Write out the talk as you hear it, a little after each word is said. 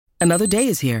Another day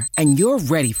is here, and you're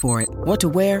ready for it. What to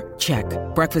wear? Check.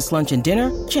 Breakfast, lunch, and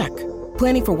dinner? Check.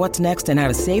 Planning for what's next and how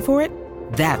to save for it?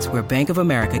 That's where Bank of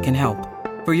America can help.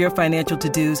 For your financial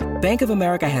to-dos, Bank of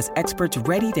America has experts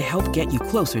ready to help get you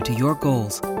closer to your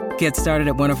goals. Get started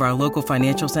at one of our local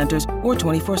financial centers or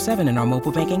 24/7 in our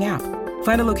mobile banking app.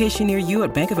 Find a location near you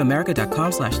at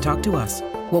bankofamerica.com/talktous.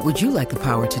 What would you like the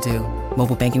power to do?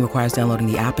 Mobile banking requires downloading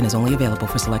the app and is only available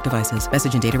for select devices.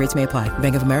 Message and data rates may apply.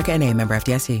 Bank of America N.A., member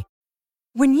FDIC.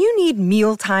 When you need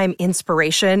mealtime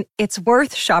inspiration, it's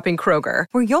worth shopping Kroger,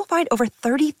 where you'll find over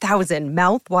 30,000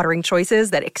 mouth-watering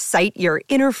choices that excite your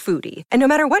inner foodie. And no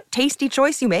matter what tasty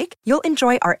choice you make, you'll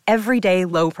enjoy our everyday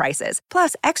low prices,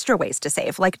 plus extra ways to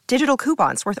save, like digital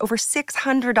coupons worth over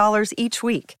 $600 each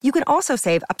week. You can also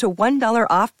save up to $1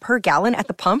 off per gallon at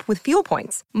the pump with fuel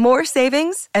points. More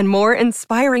savings and more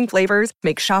inspiring flavors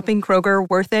make shopping Kroger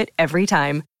worth it every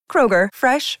time. Kroger,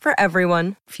 fresh for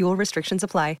everyone. Fuel restrictions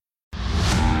apply.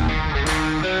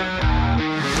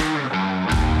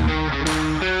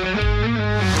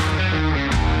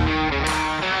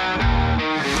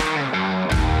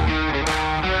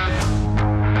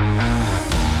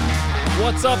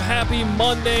 What's up? Happy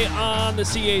Monday on the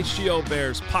CHGO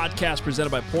Bears podcast presented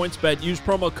by PointsBet. Use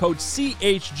promo code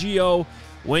CHGO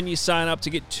when you sign up to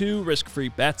get 2 risk-free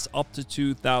bets up to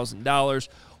 $2,000.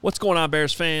 What's going on,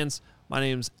 Bears fans? My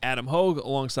name's Adam Hogue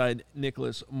alongside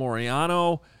Nicholas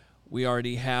Moriano. We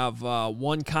already have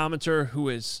one commenter who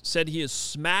has said he has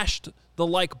smashed the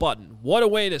like button. What a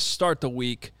way to start the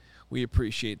week. We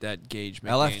appreciate that, Gage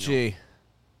McDaniel. LFG.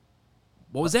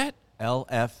 What was that?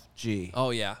 LFG.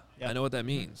 Oh, yeah. Yep. I know what that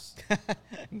means.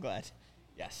 I'm glad.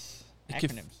 Yes.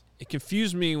 It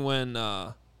confused me when,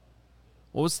 what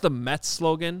was the Mets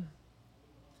slogan?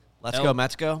 Let's go,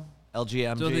 Mets go.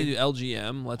 LGMG. So they do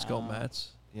LGM, Let's Go Mets.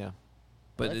 Yeah.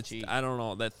 But it's, I don't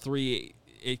know, that 3,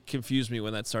 it confused me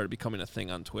when that started becoming a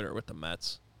thing on Twitter with the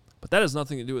Mets. But that has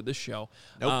nothing to do with this show.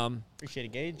 Nope. Appreciate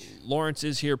it, Gage. Lawrence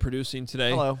is here producing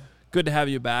today. Hello. Good to have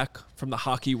you back from the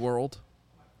hockey world.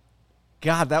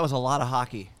 God, that was a lot of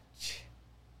hockey.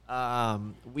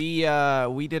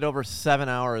 We did over 7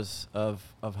 hours of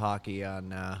hockey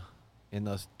in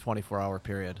those 24-hour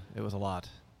period. It was a lot.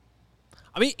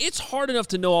 I mean, it's hard enough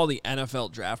to know all the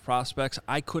NFL draft prospects.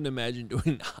 I couldn't imagine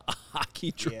doing a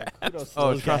hockey draft.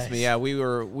 Trust me. Yeah, we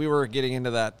were getting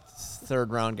into that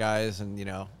third round guys, and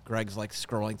Greg's like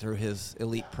scrolling through his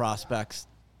elite prospects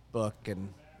book,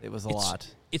 and it was a lot.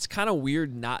 It's kind of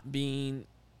weird not being.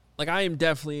 Like, I am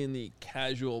definitely in the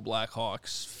casual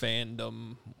Blackhawks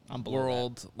fandom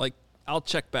world. Like, I'll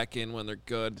check back in when they're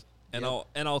good, and I'll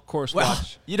of course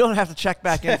watch. You don't have to check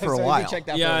back in for a while.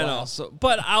 Yeah, I know. So,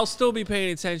 but I'll still be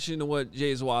paying attention to what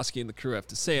Jay Zawoski and the crew have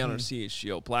to say on our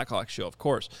CHGO Blackhawks show, of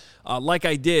course, like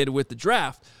I did with the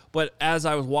draft. But as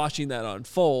I was watching that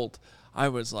unfold, I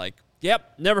was like,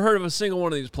 yep, never heard of a single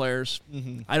one of these players.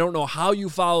 I don't know how you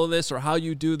follow this or how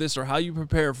you do this or how you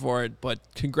prepare for it, but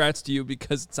congrats to you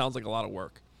because it sounds like a lot of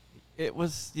work. It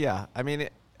was, yeah. I mean,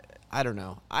 I don't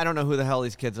know. I don't know who the hell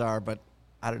these kids are, but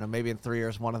I don't know. Maybe in 3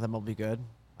 years, one of them will be good.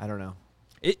 I don't know.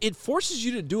 It forces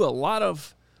you to do a lot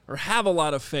of or have a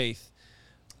lot of faith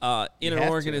in an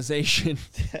organization.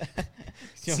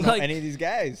 You don't know any of these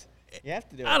guys. You have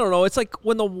to do it. I don't know. It's like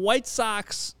when the White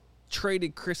Sox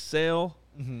traded Chris Sale.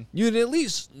 You'd at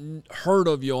least heard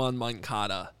of Yohan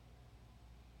Moncada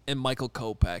and Michael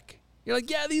Kopech. You're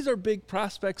like, yeah, these are big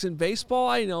prospects in baseball.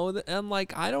 I know that. I'm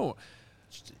like, I don't.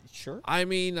 Sure. I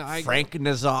mean, Frank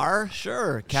Nazar,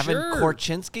 sure. Kevin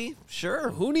Korchinski, sure.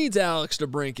 Who needs Alex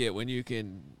DeBrincat when you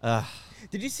can?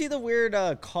 Did you see the weird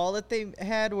call that they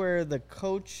had where the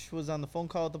coach was on the phone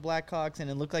call with the Blackhawks and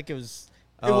it looked like it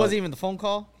wasn't even the phone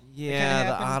call? Yeah,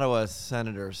 the Ottawa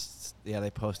Senators. Yeah,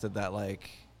 they posted that like.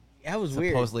 That was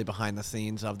supposedly weird. behind the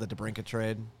scenes of the DeBrincat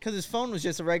trade. Because his phone was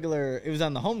just a regular. It was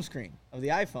on the home screen of the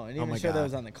iPhone. I didn't even show that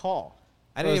was on the call.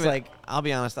 I'll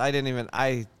be honest.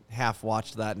 I half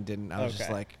watched that and didn't. I was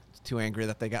just like too angry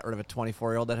that they got rid of a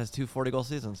 24-year-old that has 2 40-goal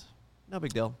seasons. No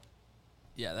big deal.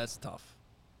 Yeah, that's tough.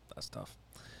 That's tough.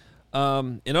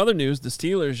 In other news, the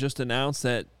Steelers just announced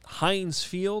that Heinz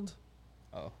Field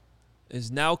is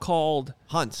now called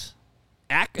Hunts.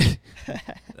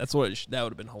 That's what that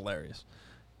would have been hilarious.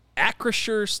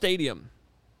 Acrisure Stadium.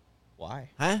 Why?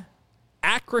 Huh?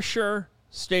 Acrisure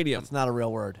Stadium. That's not a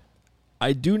real word.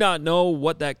 I do not know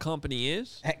what that company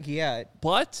is. Heck yeah.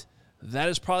 But that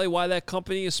is probably why that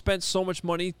company has spent so much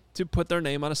money to put their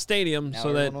name on a stadium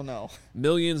so that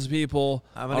millions of people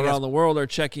around the world are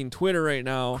checking Twitter right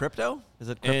now. Crypto? Is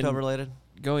it crypto related?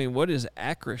 Going, what is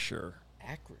Acrisure?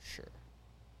 Acrisure.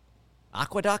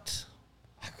 Aqueduct?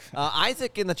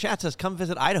 Isaac in the chat says, come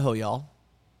visit Idaho, y'all.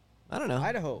 I don't know.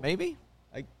 Idaho. Maybe.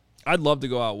 I'd love to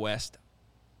go out west.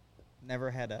 Never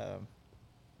had a,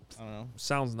 I don't know.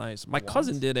 Sounds nice. My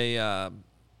cousin did a,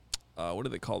 what do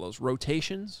they call those?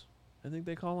 Rotations, I think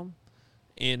they call them.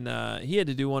 And he had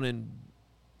to do one in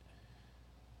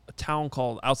a town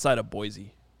called outside of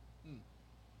Boise.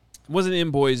 It wasn't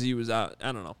in Boise. He was out.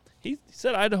 I don't know. He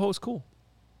said Idaho's cool.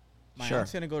 My Sure.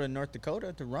 aunt's going to go to North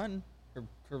Dakota to run.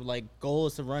 Her like goal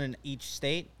is to run in each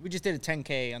state. We just did a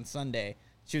 10K on Sunday.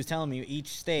 She was telling me each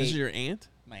state. This is your aunt?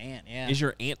 My aunt, yeah. Is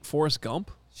your aunt Forrest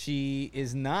Gump? She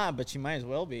is not, but she might as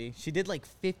well be. She did like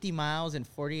 50 miles in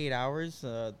 48 hours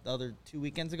the other 2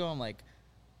 weekends ago. I'm like,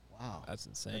 wow. That's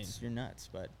insane. You're nuts.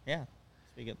 But yeah,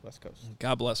 speaking of the West Coast.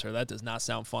 God bless her. That does not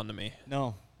sound fun to me.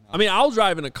 No. I mean, I'll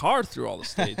drive in a car through all the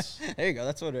states. There you go.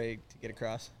 That's what way to get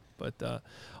across. But,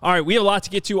 all right, we have a lot to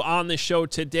get to on this show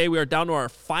today. We are down to our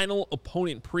final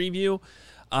opponent preview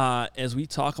as we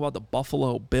talk about the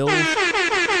Buffalo Bills. Wow.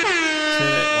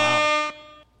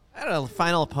 I don't know.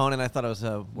 Final opponent. I thought it was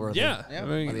worthy. Yeah. Yeah. I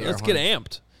mean, Worthy let's air get hornet.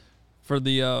 amped for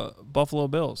the Buffalo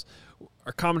Bills.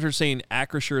 Our commenter's saying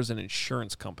Acrisure is an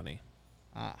insurance company.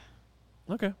 Ah.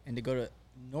 Okay. And to go to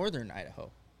northern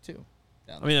Idaho, too.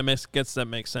 I mean, that makes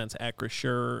sense.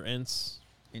 Acrisure. Yeah.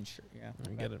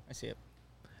 I get it. I see it.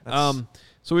 So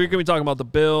we're going to be talking about the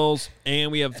Bills,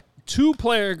 and we have 2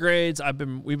 player grades.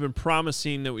 We've been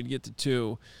promising that we'd get to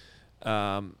 2.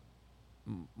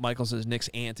 Michael says Nick's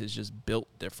aunt is just built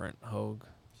different. Hogue.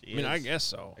 She I mean, I is. guess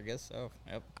so. I guess so.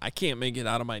 Yep. I can't make it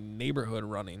out of my neighborhood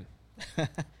running. Let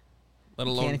You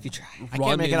alone can if you try. I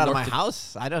can't make it out of my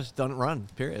house. I just don't run,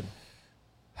 period.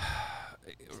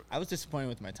 I was disappointed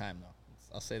with my time,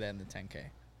 though. I'll say that in the 10K. I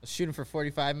was shooting for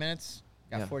 45 minutes.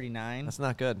 Got Yeah. 49. That's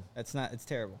not good. It's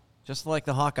terrible. Just like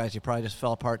the Hawkeyes, you probably just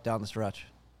fell apart down the stretch.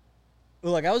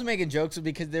 Well, like, I was making jokes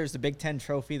because there's the Big Ten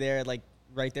trophy there, like,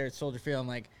 right there at Soldier Field. I'm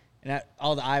like,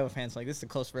 all the Iowa fans are like, this is the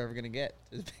closest we're ever going to get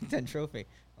to the Big Ten trophy.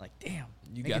 I'm like, damn.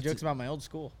 You Making got jokes to- about my old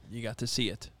school. You got to see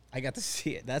it, I got to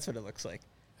see it. That's what it looks like.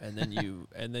 and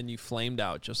then you flamed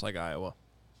out just like Iowa.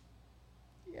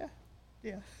 Yeah.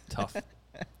 Yeah. Tough.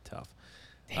 Tough.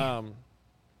 All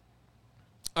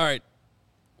right.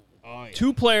 Oh, yeah.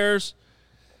 2 players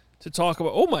to talk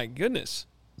about. Oh, my goodness.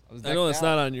 I know that's decked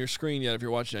out. not on your screen yet if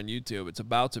you're watching on YouTube. It's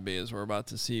about to be as we're about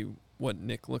to see what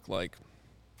Nick looked like.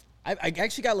 I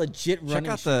actually got legit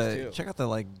running shoes, too. Check out the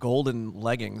like golden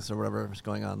leggings or whatever is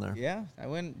going on there. Yeah. I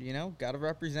went, got to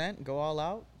represent, go all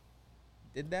out.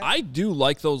 Did that. I do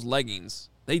like those leggings.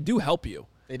 They do help you.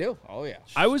 They do. Oh, yeah.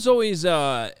 I was always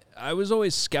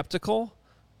skeptical,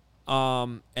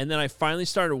 and then I finally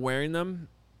started wearing them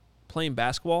playing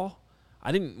basketball.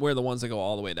 I didn't wear the ones that go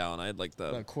all the way down. I had like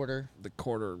A quarter. the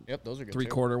quarter, Yep, those are good,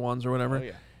 3/4 ones or whatever. Oh,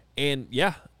 yeah. And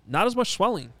yeah, not as much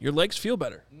swelling. Your legs feel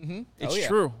better. Mm-hmm. It's oh, yeah.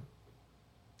 true.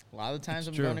 A lot of the times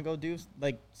I'm true. going to go do,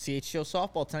 like, CHGO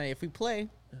softball tonight. If we play,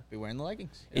 be wearing the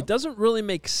leggings. It doesn't really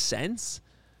make sense,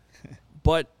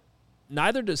 but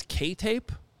neither does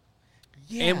K-tape.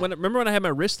 Yeah. And remember when I had my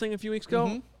wrist thing a few weeks ago?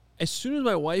 Mhm. As soon as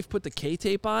my wife put the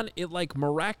K-tape on, it like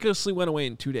miraculously went away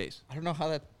in 2 days. I don't know how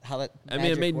that I mean,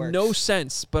 it made works. no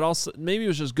sense, but also maybe it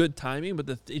was just good timing. But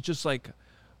it just like,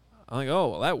 I'm like, oh,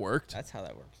 well, that worked. That's how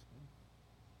that works.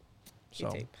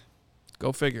 So K-tape.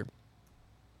 go figure.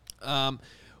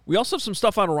 We also have some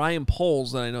stuff on Ryan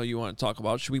Poles that I know you want to talk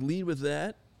about. Should we lead with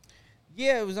that?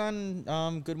 Yeah, it was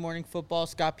on Good Morning Football.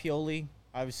 Scott Pioli,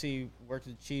 obviously worked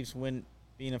with the Chiefs,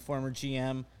 being a former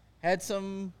GM, had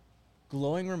some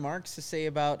glowing remarks to say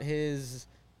about his,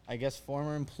 I guess,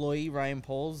 former employee, Ryan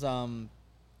Poles.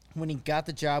 When he got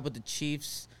the job with the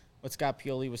Chiefs, what Scott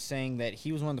Pioli was saying that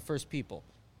he was one of the first people,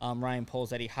 Ryan Poles,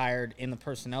 that he hired in the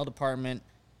personnel department.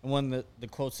 And one of the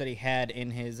quotes that he had in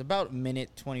his about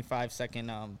minute,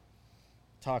 25-second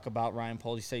talk about Ryan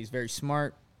Poles, he said he's very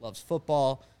smart, loves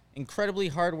football, incredibly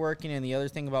hardworking, and the other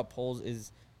thing about Poles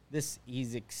is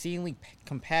he's exceedingly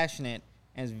compassionate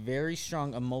and has very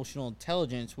strong emotional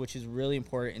intelligence, which is really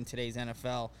important in today's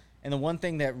NFL. And the one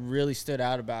thing that really stood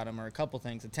out about him are a couple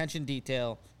things: attention to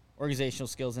detail, organizational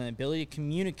skills, and ability to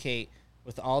communicate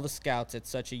with all the scouts at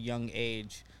such a young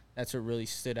age. That's what really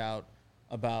stood out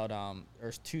about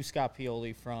or to Scott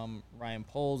Pioli from Ryan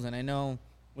Poles. And I know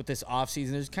with this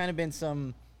offseason, there's kind of been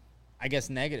some, I guess,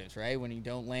 negatives, right? When you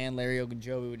don't land Larry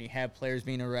Ogunjobi, when you have players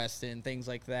being arrested and things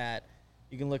like that.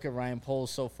 You can look at Ryan Poles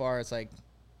so far. It's like,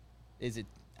 is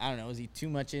he too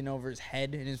much in over his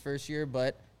head in his first year?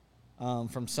 But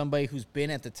from somebody who's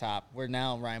been at the top, where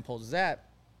now Ryan Poles is at,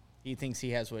 he thinks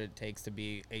he has what it takes to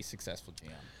be a successful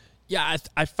GM. Yeah,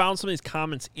 I found some of these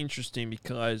comments interesting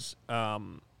because,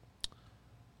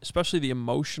 especially the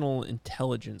emotional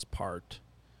intelligence part.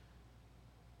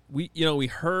 We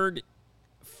heard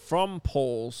from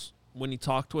Poles when he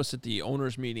talked to us at the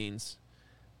owners' meetings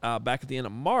back at the end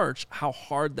of March, how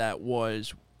hard that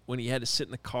was when he had to sit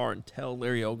in the car and tell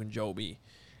Larry Ogunjobi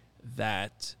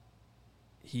that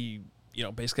he,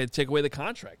 basically had to take away the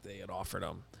contract they had offered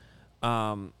him,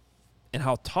 and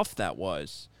how tough that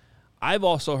was. I've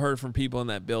also heard from people in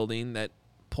that building that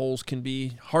Poles can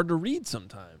be hard to read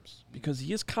sometimes because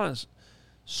he is kind of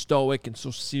stoic and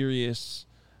so serious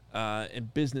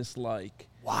and businesslike.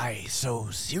 Why so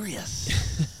serious?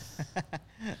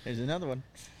 There's another one.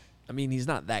 I mean, he's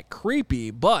not that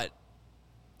creepy, but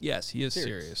yes, he is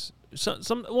serious.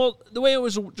 The way it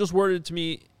was just worded to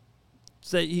me,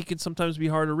 that he could sometimes be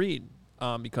hard to read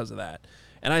because of that,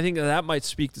 and I think that might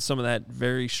speak to some of that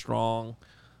very strong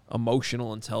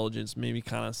emotional intelligence, maybe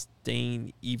kind of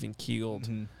staying even keeled.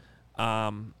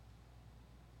 Mm-hmm.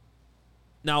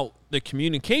 Now, the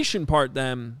communication part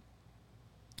then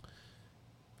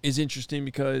is interesting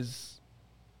because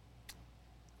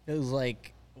it was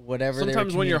like whatever.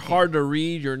 Sometimes when you're hard to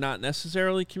read, you're not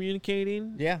necessarily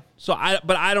communicating. Yeah. So I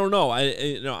don't know.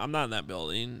 I'm not in that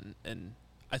building, and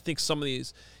I think some of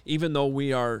these, even though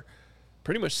we are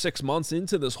pretty much 6 months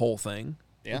into this whole thing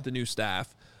with the new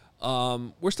staff,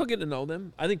 we're still getting to know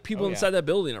them. I think people inside that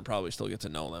building are probably still get to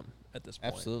know them at this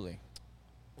point. Absolutely.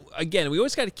 Again, we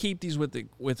always got to keep these with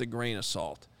a grain of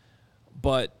salt,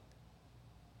 but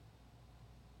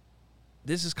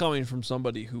this is coming from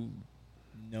somebody who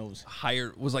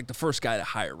was like the first guy to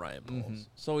hire Ryan Poles. Mm-hmm.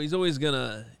 So he's always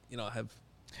gonna, have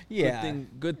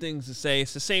good things to say.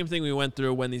 It's the same thing we went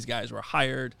through when these guys were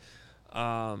hired.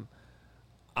 I'm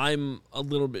a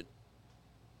little bit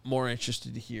more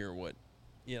interested to hear what,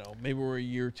 maybe we're a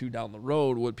year or two down the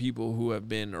road, what people who have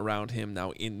been around him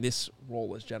now in this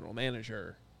role as general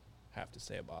manager have to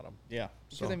say about him. Yeah,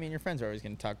 because your friends are always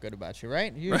going to talk good about you,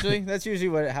 right? Usually, that's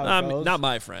usually how it goes. Not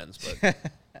my friends, but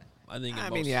I think. I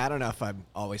don't know if I'm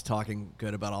always talking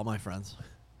good about all my friends.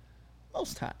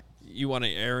 Most times. You want to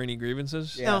air any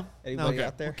grievances? Yeah. No. Anybody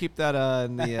out there? We'll keep that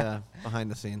in the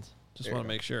behind the scenes. Just want to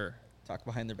make sure. Talk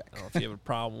behind their back. I don't know if you have a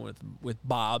problem with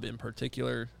Bob in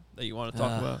particular that you want to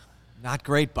talk about. Not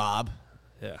great, Bob.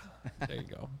 Yeah, there you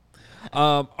go.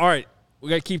 All right, we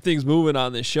got to keep things moving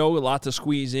on this show. A lot to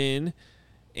squeeze in.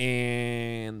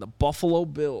 And the Buffalo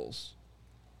Bills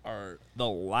are the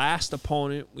last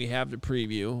opponent we have to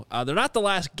preview. They're not the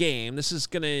last game. This is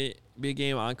going to be a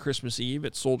game on Christmas Eve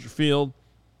at Soldier Field.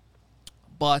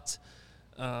 But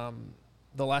the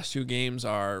last two games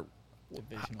are,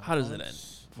 how does it end?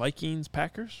 Vikings,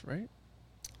 Packers, right?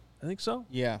 I think so.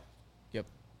 Yeah. Yep.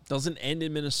 Doesn't end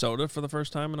in Minnesota for the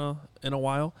first time in a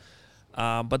while.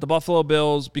 But the Buffalo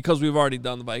Bills, because we've already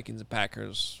done the Vikings and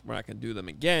Packers, we're not going to do them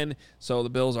again. So the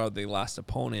Bills are the last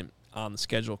opponent on the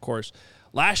schedule, of course.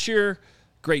 Last year,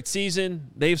 great season.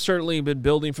 They've certainly been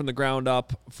building from the ground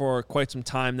up for quite some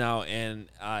time now and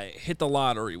hit the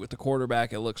lottery with the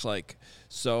quarterback, it looks like.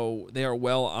 So they are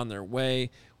well on their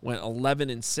way. Went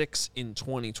 11-6 in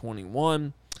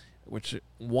 2021, which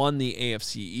won the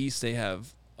AFC East. They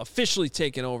have officially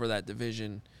taken over that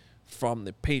division from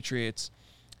the Patriots.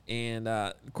 And,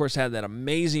 of course, had that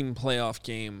amazing playoff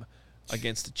game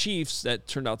against the Chiefs that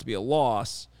turned out to be a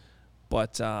loss.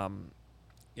 But,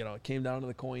 it came down to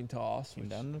the coin toss.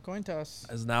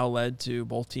 Has now led to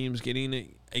both teams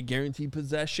getting a guaranteed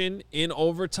possession in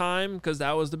overtime because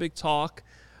that was the big talk,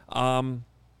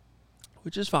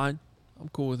 which is fine. I'm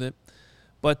cool with it.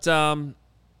 But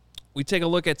we take a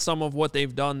look at some of what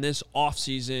they've done this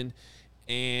offseason,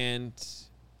 and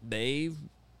they've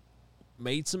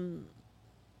made some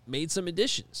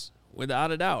additions, without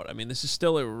a doubt. I mean, this is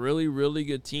still a really, really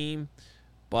good team,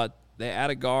 but they add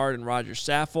a guard in Roger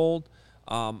Saffold.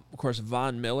 Of course,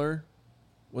 Von Miller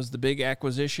was the big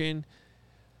acquisition.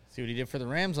 See what he did for the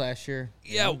Rams last year.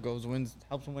 Yeah. Helps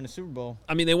him win a Super Bowl.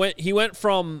 I mean, he went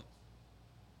from,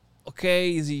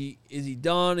 okay, is he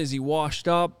done? Is he washed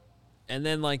up? And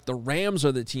then, the Rams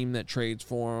are the team that trades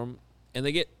for him, and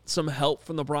they get some help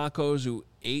from the Broncos, who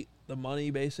ate the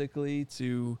money, basically,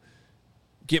 to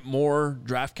get more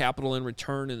draft capital in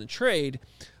return in the trade.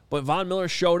 But Von Miller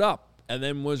showed up and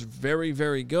then was very,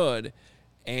 very good.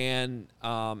 And,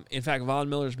 in fact, Von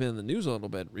Miller's been in the news a little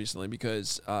bit recently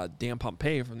because Dan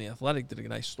Pompei from The Athletic did a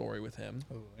nice story with him.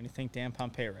 Oh, anything Dan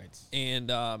Pompei writes. And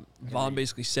Von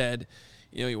basically said,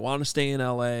 he wanted to stay in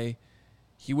L.A.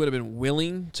 He would have been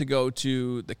willing to go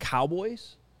to the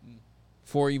Cowboys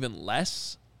for even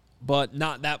less, but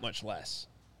not that much less.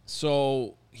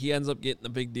 So he ends up getting a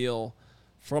big deal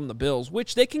from the Bills,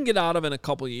 which they can get out of in a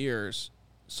couple of years.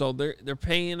 So they're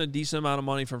paying a decent amount of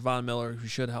money for Von Miller, who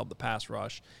should help the pass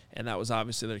rush, and that was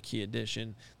obviously their key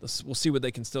addition. We'll see what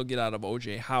they can still get out of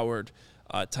O.J. Howard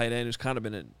tight end who's kind of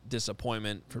been a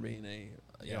disappointment for being a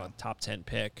a top 10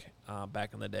 pick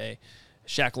back in the day.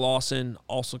 Shaq Lawson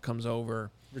also comes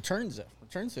over. Returns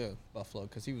to Buffalo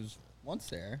because he was once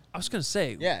there. I was going to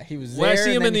say. Yeah, he was when there. I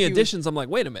see him in the additions, I'm like,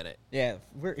 wait a minute. Yeah,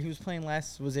 he was playing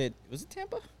last. Was it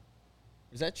Tampa?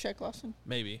 Was that Shaq Lawson?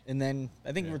 Maybe. And then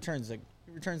I think he returns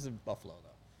to Buffalo though.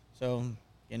 So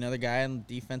another guy on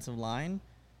the defensive line.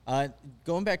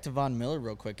 Going back to Von Miller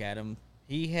real quick, Adam.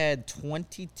 He had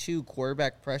 22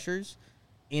 quarterback pressures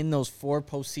in those 4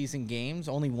 postseason games,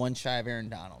 only one shy of Aaron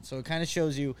Donald. So it kind of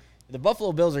shows you the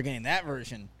Buffalo Bills are getting that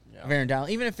version of Aaron Donald.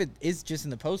 Even if it is just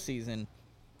in the postseason, it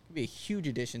could be a huge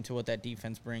addition to what that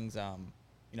defense brings,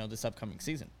 this upcoming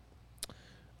season.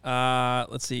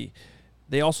 Let's see.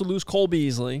 They also lose Cole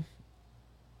Beasley,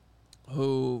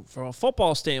 who, from a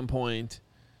football standpoint,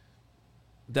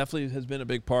 definitely has been a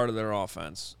big part of their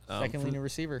offense. Second leading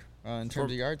receiver in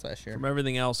terms of yards last year. From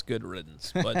everything else, good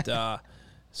riddance. But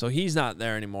so he's not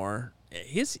there anymore.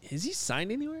 Is he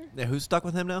signed anywhere? Yeah, who's stuck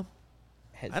with him now?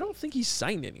 I don't think he's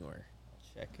signed anywhere.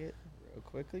 Check it real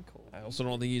quickly. Cole. I also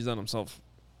don't think he's done himself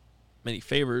many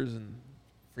favors. And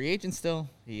free agent still.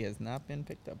 He has not been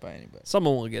picked up by anybody.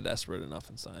 Someone will get desperate enough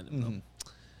and sign him.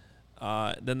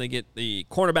 Then they get the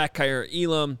cornerback Kyer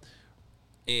Elam,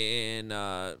 and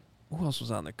who else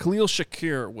was on there? Khalil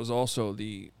Shakir was also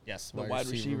the wide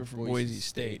receiver from Boise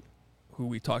State, who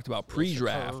we talked about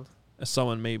pre-draft as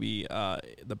someone maybe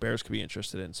the Bears could be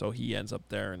interested in. So he ends up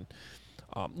there. And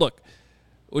look,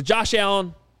 with Josh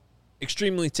Allen,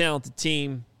 extremely talented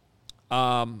team.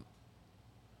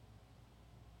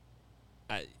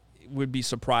 It would be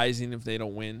surprising if they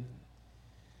don't win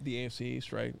the AFC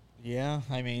East, right? Yeah,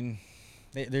 I mean,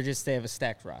 they have a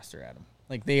stacked roster, Adam.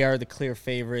 Like, they are the clear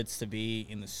favorites to be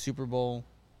in the Super Bowl,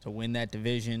 to win that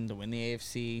division, to win the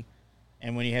AFC.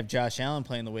 And when you have Josh Allen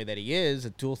playing the way that he is, a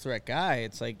dual threat guy,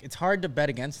 it's like it's hard to bet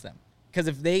against them. Because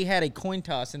if they had a coin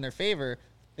toss in their favor,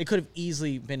 they could have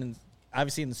easily been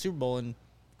obviously in the Super Bowl and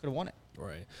could have won it.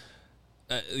 Right.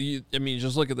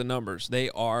 Just look at the numbers. They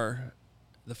are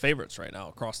the favorites right now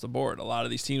across the board. A lot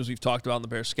of these teams we've talked about in the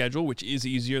Bears schedule, which is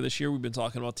easier this year. We've been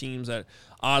talking about teams that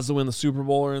odds to win the Super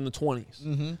Bowl are in the 20s.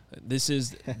 Mm-hmm. This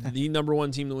is the number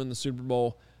one team to win the Super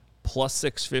Bowl, plus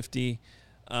 650,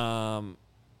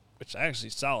 which is actually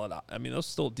solid. I mean, those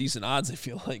are still decent odds, I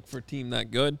feel like, for a team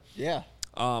that good. Yeah.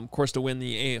 Of course, to win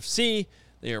the AFC,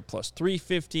 they are plus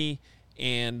 350.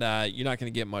 And you're not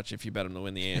going to get much if you bet them to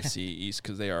win the AFC East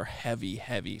because they are heavy,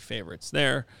 heavy favorites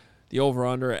there. The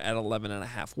over/under at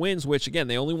 11.5 wins, which again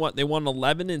they won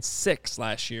 11-6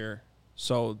 last year.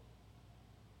 So,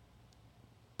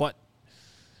 but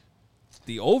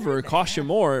the over costs you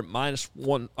more at minus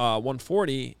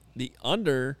 140. The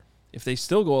under, if they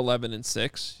still go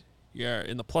 11-6, you're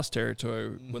in the plus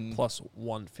territory with plus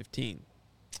 115.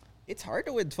 It's hard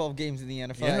to win 12 games in the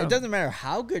NFL. Yeah. It doesn't matter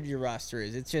how good your roster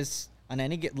is. It's just on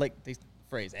any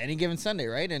any given Sunday,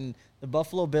 right? And the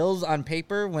Buffalo Bills on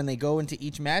paper, when they go into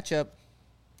each matchup,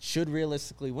 should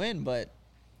realistically win, but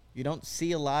you don't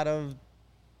see a lot of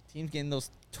teams getting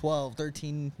those 12,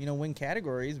 13, win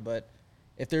categories. But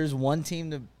if there's one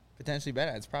team to potentially bet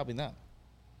at, it's probably them.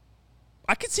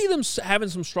 I could see them having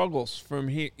some struggles from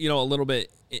here, a little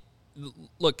bit.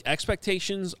 Look,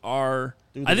 expectations are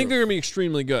 – I think they're going to be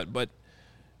extremely good, but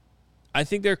I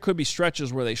think there could be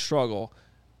stretches where they struggle.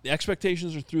 The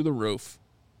expectations are through the roof.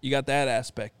 You got that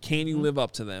aspect. Can you live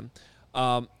up to them?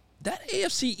 That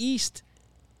AFC East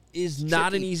is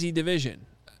not an easy division.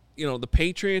 The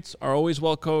Patriots are always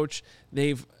well coached.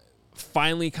 They've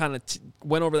finally kind of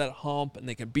went over that hump, and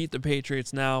they can beat the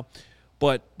Patriots now.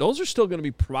 But those are still going to be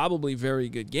probably very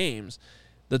good games.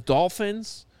 The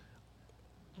Dolphins,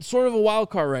 sort of a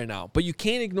wild card right now. But you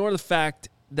can't ignore the fact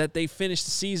that they finished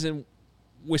the season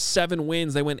with 7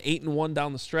 wins. They went 8-1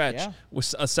 down the stretch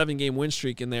with a 7-game win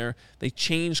streak in there. They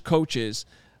changed coaches.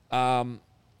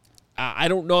 I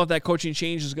don't know if that coaching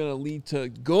change is going to lead to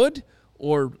good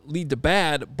or lead to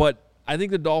bad, but I think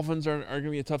the Dolphins are going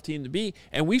to be a tough team to beat.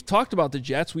 And we've talked about the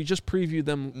Jets. We just previewed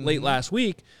them late last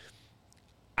week.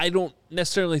 I don't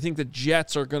necessarily think the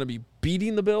Jets are going to be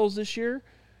beating the Bills this year.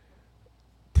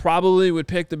 Probably would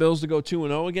pick the Bills to go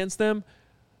 2-0 against them.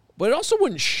 But it also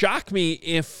wouldn't shock me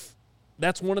if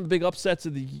that's one of the big upsets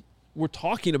we're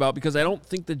talking about, because I don't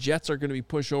think the Jets are going to be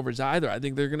pushovers either. I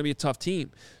think they're going to be a tough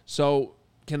team. So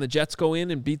can the Jets go in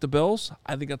and beat the Bills?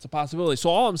 I think that's a possibility. So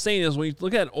all I'm saying is when you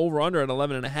look at over-under at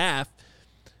 11.5,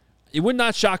 it would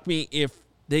not shock me if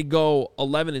they go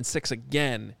 11-6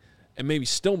 again and maybe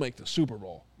still make the Super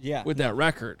Bowl with that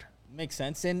record. Makes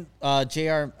sense. And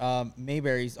J.R.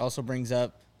 Mayberry also brings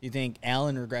up, do you think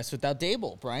Allen regressed without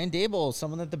Dable? Brian Dable,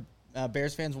 someone that the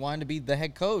Bears fans wanted to be the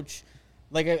head coach.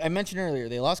 like I mentioned earlier,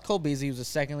 they lost Cole Beasley, who was the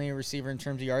second leading receiver in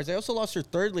terms of yards. They also lost their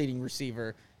third leading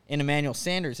receiver in Emmanuel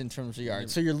Sanders in terms of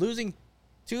yards. So you're losing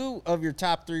 2 of your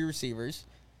top 3 receivers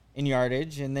in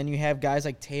yardage, and then you have guys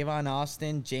like Tavon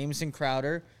Austin, Jamison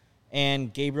Crowder,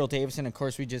 and Gabriel Davison. Of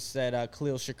course, we just said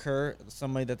Khalil Shakur,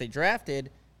 somebody that they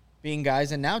drafted, being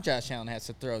guys, and now Josh Allen has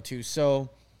to throw too. So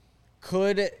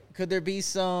could there be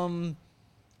some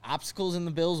obstacles in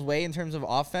the Bills' way in terms of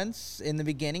offense in the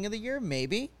beginning of the year?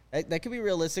 Maybe. That could be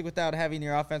realistic without having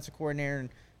your offensive coordinator and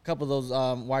a couple of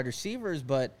those wide receivers.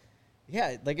 But,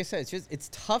 yeah, like I said, it's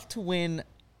tough to win,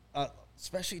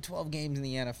 especially 12 games in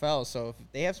the NFL. So if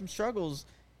they have some struggles,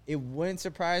 it wouldn't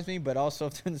surprise me. But also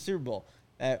if they're in the Super Bowl,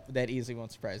 that easily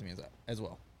won't surprise me as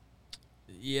well.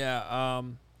 Yeah,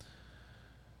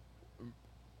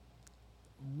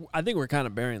 I think we're kind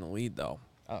of burying the lead, though.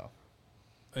 Oh.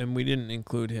 And we didn't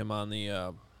include him on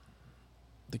the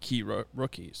key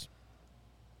rookies.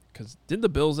 Because didn't the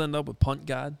Bills end up with punt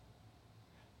god?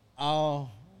 Oh,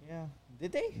 yeah.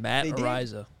 Did they? Matt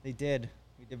Ariza. They did.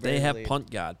 They have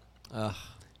punt god.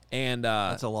 And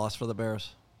That's a loss for the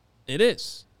Bears. It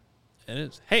is. It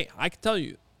is. Hey, I can tell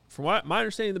you, from my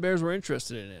understanding, the Bears were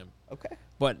interested in him. Okay.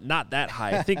 But not that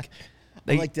high. I think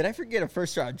I'm like, did I forget a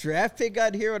first-round draft pick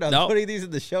out here when I was putting these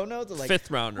in the show notes? I'm like, 5th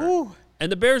rounder. Whew.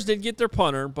 And the Bears did get their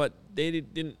punter, but they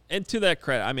didn't. And to that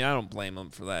credit, I mean, I don't blame them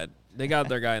for that. They got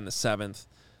their guy in the 7th.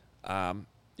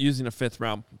 Using a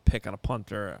 5th-round pick on a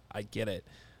punter, I get it.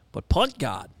 But punt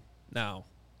god, now.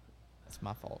 That's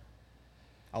my fault.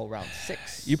 Oh, round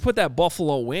 6. You put that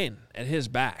Buffalo win at his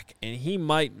back, and he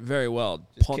might very well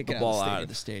punt the ball out of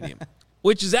the stadium,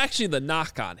 which is actually the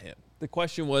knock on him. The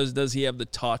question was, does he have the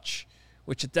touch?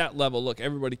 Which at that level, look,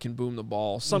 everybody can boom the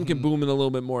ball. Some can boom it a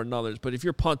little bit more than others. But if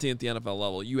you're punting at the NFL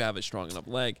level, you have a strong enough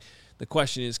leg. The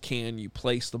question is, can you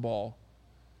place the ball?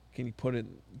 Can you put it?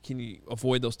 Can you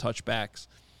avoid those touchbacks?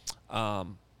 I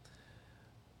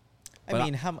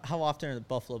mean, how often are the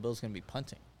Buffalo Bills going to be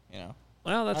punting? You know.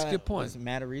 Well, that's a good point. Is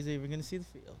Matt Ariza even going to see the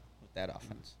field with that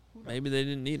offense? Maybe they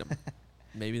didn't need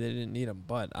him.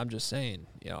 But I'm just saying,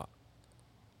 you know,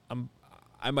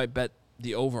 I might bet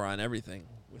the over on everything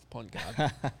with punt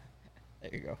god.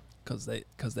 There you go. Because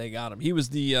they got him. He was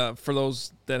the for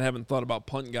those that haven't thought about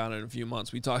punt god in a few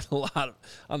months. We talked a lot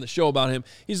on the show about him.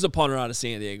 He's the punter out of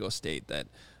San Diego State that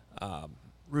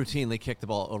routinely kicked the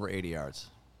ball over 80 yards.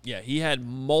 Yeah, he had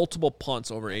multiple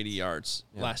punts over 80 yards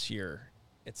last year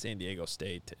at San Diego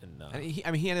State,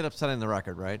 and he ended up setting the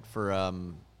record, right, for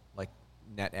like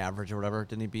net average or whatever.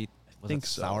 Didn't he beat? Was it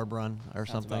Sauerbrunn or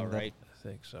Sounds something? about right. I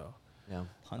think so. Yeah.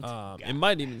 Punt. It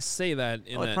might even say that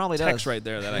in that probably text does. right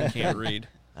there that I can't read.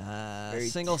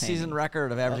 Single season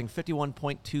record of averaging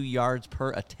 51.2 yards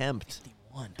per attempt.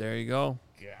 51. There you go.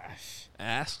 Gosh.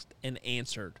 Asked and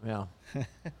answered Yeah.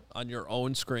 on your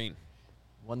own screen.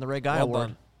 Won the Ray Guy Well Award.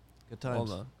 done. Good times.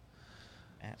 Well done.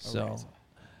 Matt So,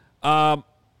 Ariza.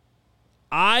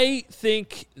 I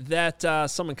think that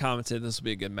someone commented this will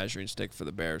be a good measuring stick for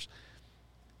the Bears.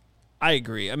 I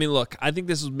agree. I mean, look, I think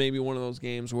this is maybe one of those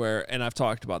games where, and I've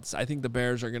talked about this, I think the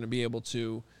Bears are going to be able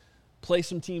to play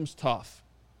some teams tough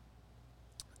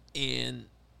and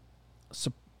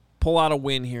pull out a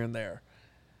win here and there.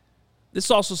 This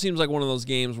also seems like one of those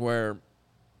games where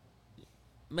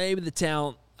maybe the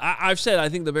talent, I've said I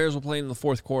think the Bears will play in the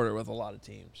 4th quarter with a lot of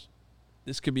teams.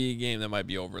 This could be a game that might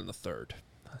be over in the 3rd.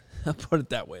 I'll put it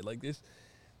that way. Like this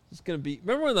is going to be.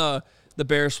 Remember when the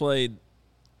Bears played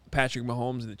Patrick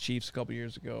Mahomes and the Chiefs a couple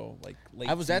years ago? Like late.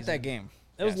 I was season? at that game.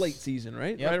 That was late season,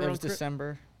 right? Yeah, right it was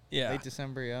December. Yeah, Late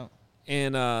December. Yeah.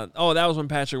 And that was when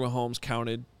Patrick Mahomes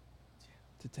counted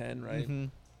to 10, right? Mm-hmm.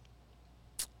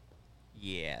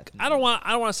 Yeah. I don't want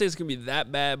to say it's gonna be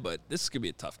that bad, but this is gonna be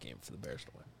a tough game for the Bears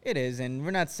to win. It is, and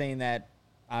we're not saying that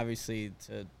obviously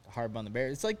to harp on the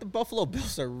Bears. It's like the Buffalo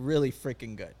Bills are really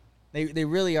freaking good. They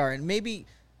really are, and maybe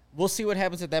we'll see what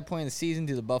happens at that point in the season.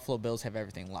 Do the Buffalo Bills have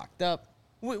everything locked up?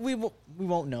 We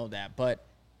won't know that, but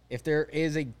if there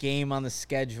is a game on the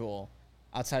schedule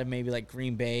outside of maybe like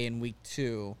Green Bay in week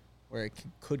 2 where it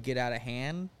could get out of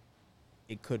hand,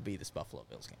 it could be this Buffalo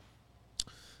Bills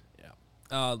game.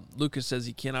 Yeah. Lucas says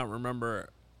he cannot remember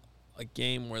a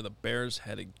game where the Bears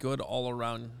had a good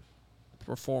all-around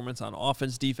performance on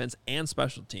offense, defense, and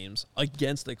special teams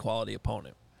against a quality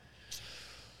opponent.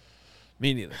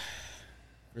 Me neither.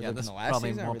 Yeah, this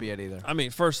probably won't be it either. I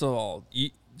mean, first of all,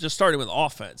 just starting with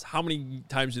offense, how many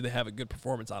times do they have a good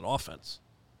performance on offense?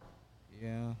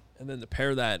 Yeah. And then to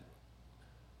pair that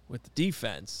with the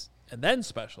defense and then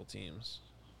special teams.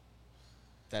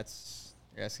 You're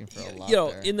asking for a lot. You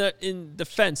know, there. in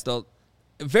defense, though,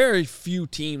 very few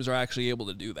teams are actually able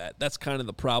to do that. That's kind of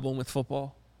the problem with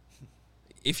football.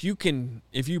 if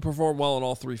you perform well in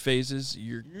all three phases,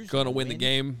 you're going to win the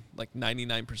game like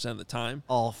 99% of the time.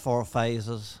 All 4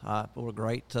 phases were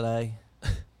great today.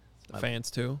 The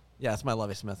fans too. Yeah, it's my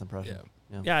Lovie Smith impression.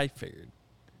 Yeah, I figured.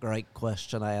 Great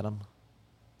question, Adam.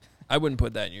 I wouldn't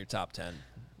put that in your top 10.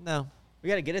 No. We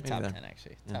got to get a Maybe top there. 10,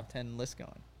 actually. Yeah. Top 10 list going.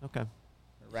 Okay.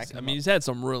 I mean, he's had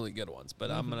some really good ones, but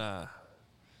I'm going to...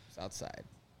 It's outside.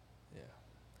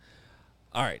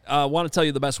 All right. I want to tell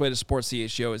you the best way to support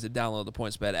CHGO is to download the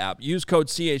PointsBet app. Use code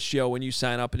CHGO when you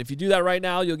sign up. And if you do that right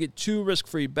now, you'll get 2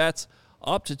 risk-free bets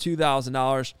up to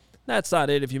 $2,000. That's not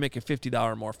it. If you make a $50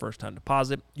 or more first-time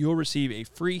deposit, you'll receive a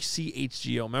free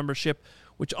CHGO membership,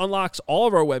 which unlocks all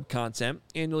of our web content,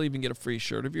 and you'll even get a free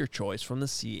shirt of your choice from the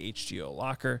CHGO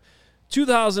locker.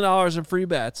 $2,000 in free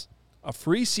bets, a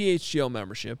free CHGO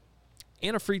membership,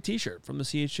 and a free t-shirt from the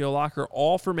CHGO locker,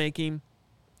 all for making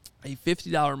a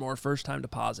 $50 or more first-time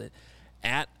deposit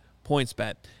at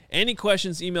PointsBet. Any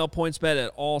questions, email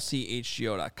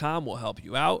pointsbet@allchgo.com. We'll help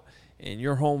you out. And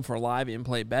your home for live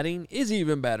in-play betting is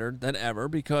even better than ever,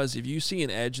 because if you see an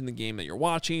edge in the game that you're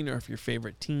watching, or if your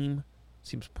favorite team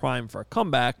seems primed for a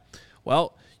comeback,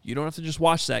 well, you don't have to just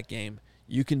watch that game.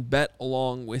 You can bet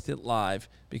along with it live,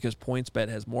 because PointsBet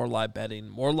has more live betting,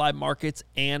 more live markets,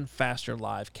 and faster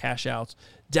live cash outs.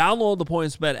 Download the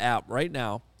PointsBet app right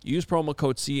now. Use promo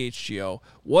code CHGO.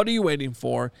 What are you waiting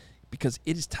for? Because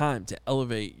it is time to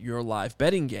elevate your live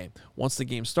betting game. Once the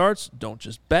game starts, don't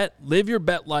just bet. Live your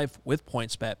bet life with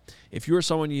PointsBet. If you or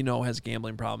someone you know has a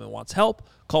gambling problem and wants help,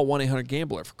 call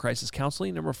 1-800-GAMBLER for crisis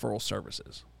counseling and referral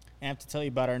services. I have to tell you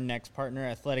about our next partner,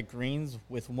 Athletic Greens.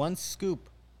 With 1 scoop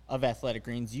of Athletic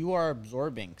Greens, you are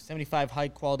absorbing 75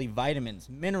 high-quality vitamins,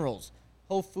 minerals,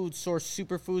 whole food source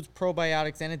superfoods,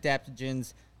 probiotics, and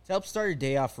adaptogens to help start your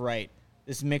day off right.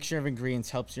 This mixture of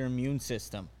ingredients helps your immune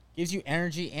system, gives you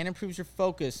energy, and improves your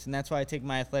focus, and that's why I take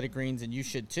my Athletic Greens, and you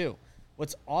should too.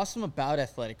 What's awesome about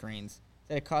Athletic Greens is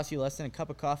that it costs you less than a cup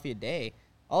of coffee a day.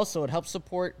 Also, it helps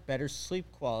support better sleep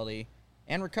quality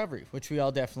and recovery, which we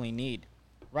all definitely need.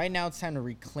 Right now, it's time to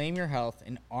reclaim your health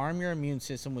and arm your immune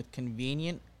system with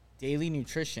convenient daily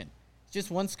nutrition. It's just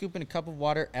 1 scoop in a cup of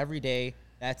water every day.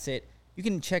 That's it. You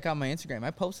can check out my Instagram. I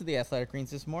posted the Athletic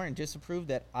Greens this morning just to prove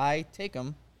that I take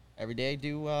them every day. I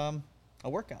do a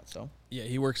workout. So Yeah,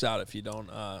 he works out, if you don't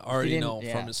already know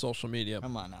from his social media.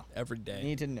 Come on now. Every day.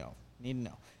 Need to know.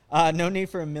 No need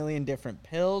for a million different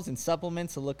pills and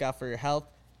supplements to look out for your health.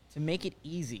 To make it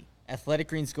easy, Athletic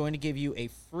Greens is going to give you a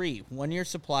free 1-year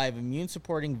supply of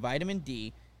immune-supporting vitamin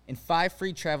D and 5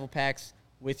 free travel packs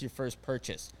with your first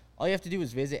purchase. All you have to do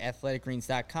is visit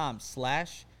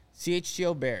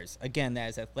athleticgreens.com/CHGOBears. Again, that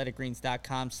is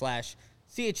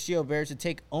athleticgreens.com/CHGOBears to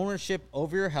take ownership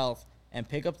over your health and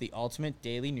pick up the ultimate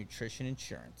daily nutrition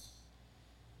insurance.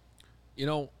 You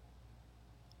know,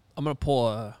 I'm going to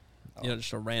pull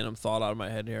just a random thought out of my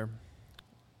head here.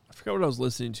 I forgot what I was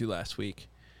listening to last week,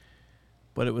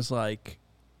 but it was like,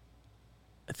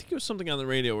 I think it was something on the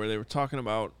radio where they were talking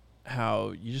about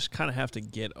how you just kind of have to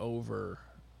get over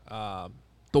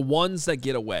the ones that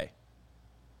get away,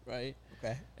 right?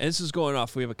 Okay. And this is going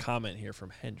off, we have a comment here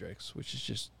from Hendricks, which is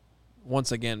just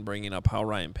once again bringing up how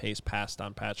Ryan Pace passed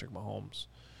on Patrick Mahomes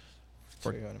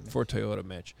for Toyota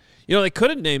Mitch. You know, they could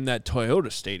have named that Toyota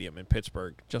Stadium in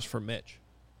Pittsburgh just for Mitch.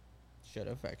 Should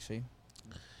have, actually.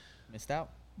 Missed out.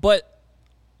 But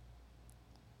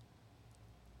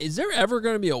is there ever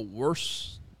going to be a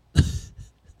worse,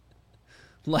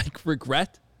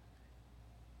 regret?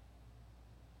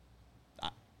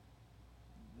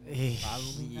 Yeah.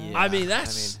 I mean,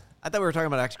 that's... I thought we were talking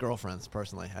about ex-girlfriends,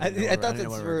 personally. I thought that's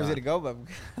where it was going to go, but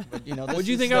Would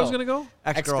you think I was going to go?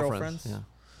 Ex-girlfriends. Yeah.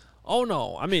 Oh,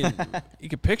 no. I mean, you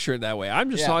could picture it that way.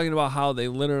 I'm just talking about how they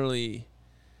literally...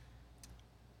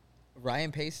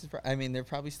 Ryan Pace is... they're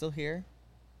probably still here.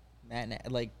 Matt,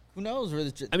 who knows?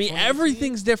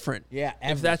 Everything's different. Yeah,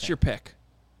 if that's your pick.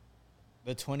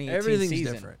 The 2018 everything's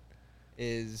season different.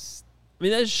 Is...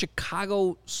 that is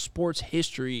Chicago sports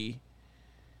history,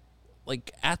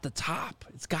 at the top.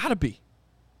 It's got to be.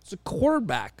 It's a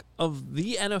quarterback of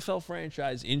the NFL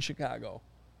franchise in Chicago.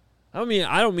 I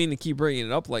don't mean to keep bringing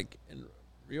it up and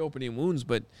reopening wounds,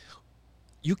 but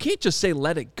you can't just say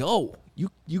let it go.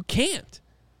 You can't.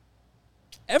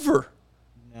 Ever.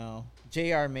 No.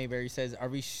 J.R. Mayberry says, are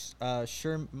we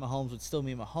sure Mahomes would still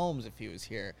be Mahomes if he was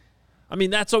here?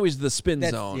 That's always the spin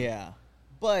zone. Yeah.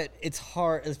 But it's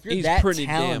hard. If you're He's that pretty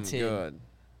talented, damn good.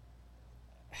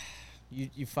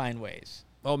 You find ways.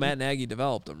 Oh, Matt Nagy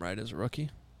developed him, right, as a rookie?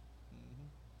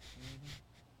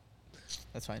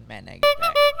 That's fine. Matt Nagy's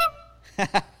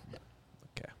back.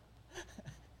 Okay.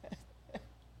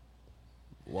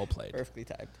 Well played. Perfectly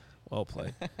timed. Well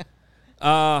played.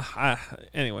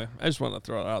 Anyway, I just want to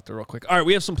throw it out there real quick. All right,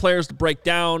 we have some players to break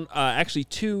down. Actually,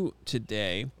 2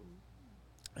 today.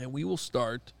 And we will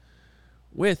start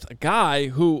with a guy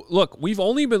who, look, I've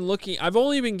only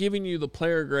been giving you the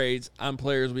player grades on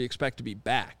players we expect to be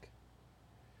back.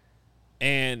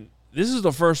 And this is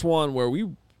the first one where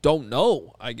we don't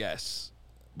know, I guess.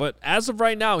 But as of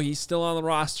right now, he's still on the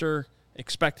roster.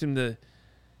 Expect him to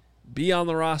be on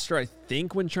the roster, I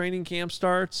think, when training camp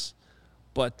starts.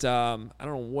 But I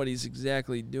don't know what he's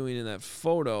exactly doing in that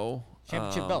photo.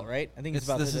 Championship belt, right? I think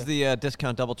this is the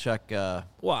discount double check well,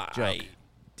 joke. I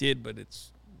did, but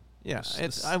it's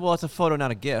it's a photo,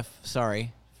 not a GIF.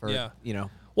 Sorry for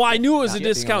Well, I knew it was a Not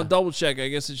discount being double check. I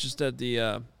guess it's just that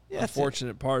the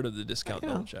unfortunate part of the discount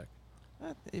double check.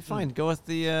 Fine, go with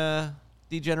the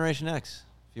D-Generation X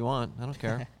if you want. I don't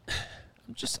care.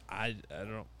 I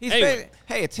don't know. Hey,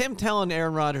 it's him telling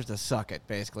Aaron Rodgers to suck it,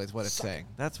 basically, is what it's saying.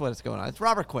 That's what it's going on. It's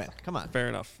Robert Quinn. Come on. Fair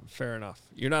enough.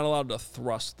 You're not allowed to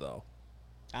thrust, though.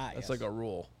 That's yes. like a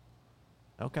rule.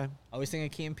 Okay. Always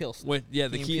think of Key and Peele. The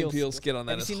Key and Peele skit on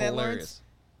that is Have you seen hilarious. That, Lawrence?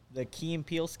 The Key and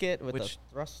Peele skit with the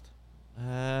thrust?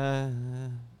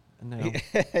 No.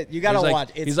 You got to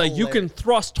watch. He's like, you can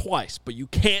thrust twice, but you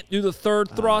can't do the third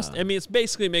thrust. I mean, it's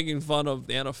basically making fun of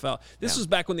the NFL. This was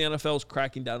back when the NFL was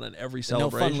cracking down on every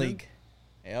celebration. No fun league.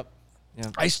 Yep.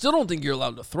 Yeah. I still don't think you're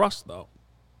allowed to thrust, though.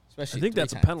 Especially I think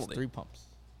that's times. a penalty. 3 pumps.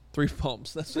 3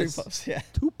 pumps. That's 3 pumps, yeah.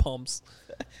 2 pumps.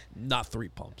 Not 3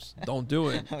 pumps. Don't do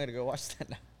it. I'm going to go watch that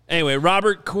now. Anyway,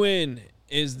 Robert Quinn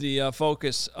is the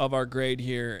focus of our grade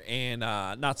here, and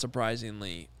not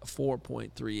surprisingly,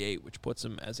 4.38, which puts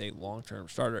him as a long-term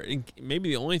starter. And maybe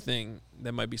the only thing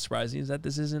that might be surprising is that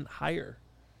this isn't higher.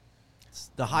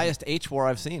 It's the highest H-WAR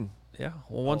I've seen. Yeah,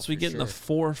 well, once we get in the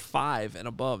 4.5 and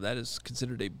above, that is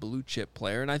considered a blue-chip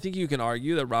player. And I think you can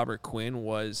argue that Robert Quinn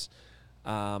was,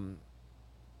 in Up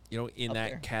that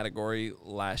there. category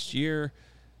last year.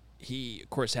 He, of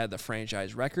course, had the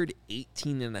franchise record,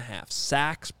 18.5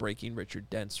 sacks, breaking Richard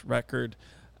Dent's record.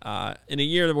 In a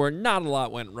year where not a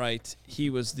lot went right, he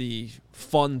was the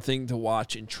fun thing to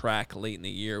watch in track late in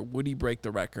the year. Would he break the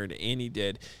record? And he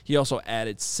did. He also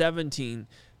added 17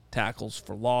 tackles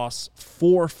for loss,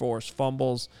 4 forced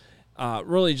fumbles.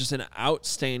 Really just an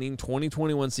outstanding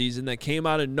 2021 season that came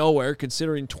out of nowhere,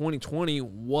 considering 2020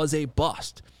 was a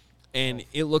bust. And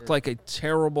it looked like a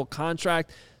terrible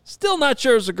contract. Still not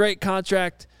sure it's a great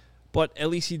contract, but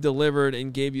at least he delivered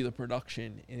and gave you the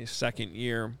production in his second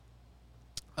year.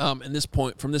 From this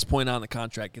point on, the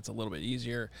contract gets a little bit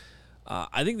easier.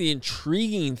 I think the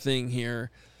intriguing thing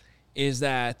here is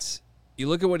that you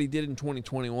look at what he did in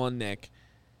 2021, Nick,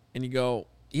 and you go,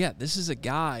 yeah, this is a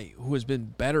guy who has been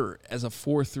better as a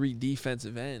 4-3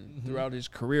 defensive end throughout his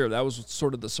career. That was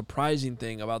sort of the surprising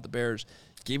thing about the Bears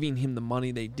giving him the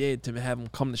money they did to have him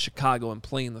come to Chicago and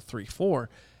play in the 3-4.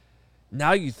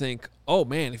 Now you think, oh,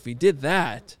 man, if he did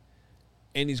that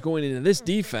and he's going into this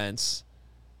defense,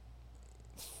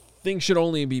 things should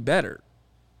only be better.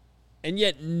 And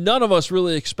yet none of us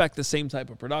really expect the same type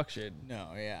of production. No,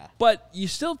 yeah. But you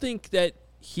still think that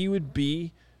he would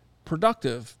be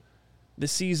productive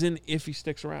this season if he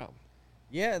sticks around.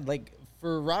 Yeah, like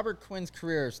for Robert Quinn's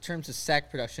career, in terms of sack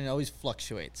production, it always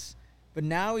fluctuates. But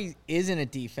now he is in a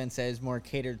defense that is more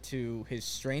catered to his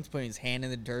strengths, putting his hand in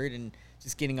the dirt and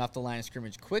just getting off the line of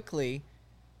scrimmage quickly.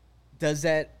 Does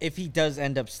that, if he does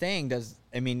end up staying,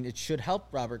 it should help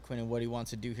Robert Quinn and what he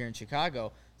wants to do here in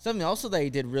Chicago. Something also that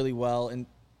he did really well, and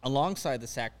alongside the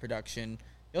sack production,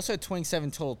 he also had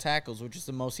 27 total tackles, which is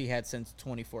the most he had since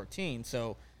 2014.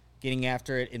 So getting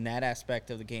after it in that aspect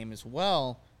of the game as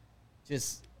well.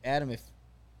 Just, Adam, if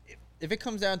it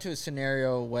comes down to a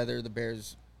scenario whether the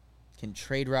Bears can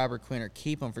trade Robert Quinn or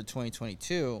keep him for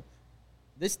 2022,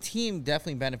 this team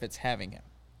definitely benefits having him,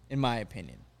 in my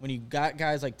opinion. When you got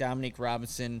guys like Dominique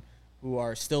Robinson who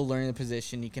are still learning the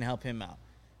position, you can help him out.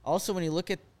 Also, when you look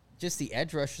at just the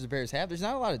edge rushers the Bears have, there's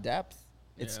not a lot of depth.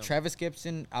 It's Travis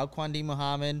Gibson, Alquan D.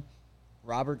 Muhammad,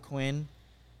 Robert Quinn.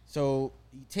 So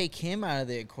you take him out of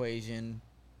the equation,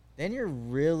 then you're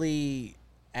really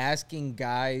asking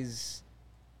guys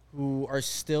who are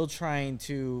still trying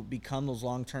to become those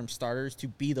long-term starters to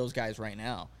be those guys right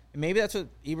now. And maybe that's what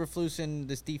Eberflus and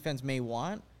this defense may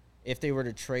want if they were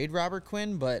to trade Robert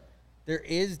Quinn, but there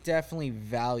is definitely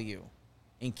value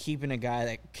in keeping a guy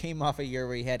that came off a year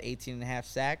where he had 18.5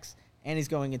 sacks, and he's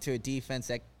going into a defense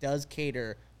that does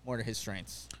cater more to his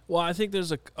strengths. Well, I think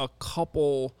there's a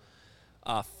couple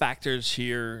factors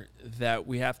here that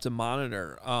we have to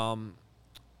monitor.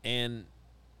 And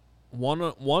one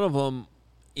of them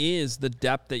is the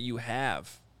depth that you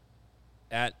have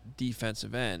at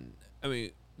defensive end. I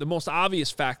mean, the most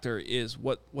obvious factor is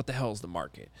what the hell is the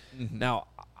market. Now,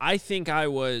 I think I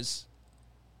was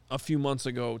a few months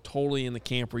ago totally in the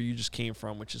camp where you just came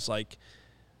from, which is like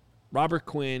Robert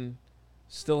Quinn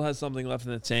still has something left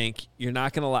in the tank. You're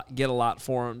not going to get a lot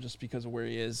for him just because of where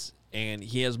he is, and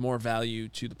he has more value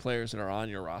to the players that are on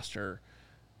your roster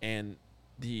and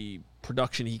the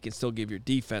production he can still give your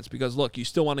defense. Because, look, you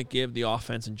still want to give the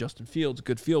offense and Justin Fields a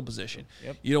good field position.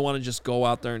 Yep. You don't want to just go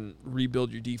out there and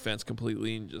rebuild your defense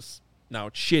completely and just now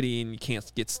it's shitty and you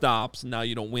can't get stops, and now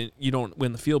you don't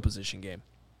win the field position game.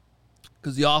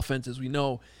 Because the offense, as we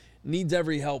know, needs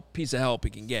every piece of help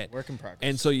it can get. Work in progress.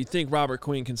 And so you think Robert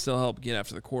Quinn can still help get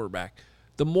after the quarterback.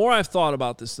 The more I've thought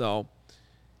about this, though,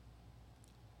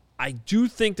 I do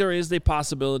think there is a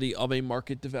possibility of a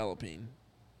market developing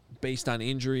based on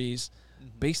injuries,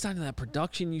 based on that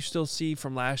production you still see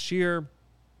from last year.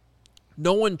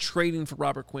 No one trading for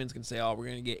Robert Quinn's can say, oh, we're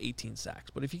going to get 18 sacks.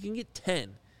 But if you can get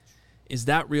 10, is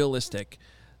that realistic?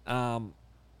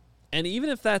 And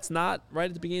even if that's not right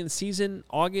at the beginning of the season,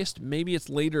 August, maybe it's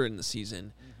later in the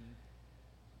season.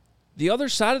 The other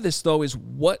side of this, though, is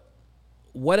what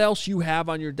else you have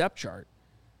on your depth chart.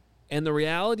 And the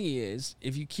reality is,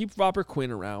 if you keep Robert Quinn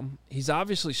around, he's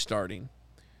obviously starting.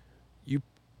 You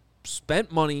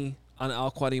spent money on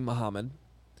Al-Quadi Muhammad.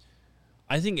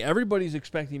 I think everybody's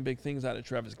expecting big things out of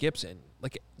Travis Gibson.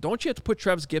 Like, don't you have to put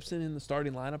Travis Gibson in the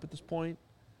starting lineup at this point?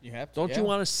 You have to. Don't you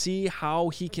want to see how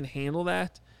he can handle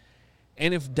that?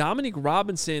 And if Dominic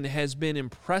Robinson has been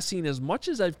impressing as much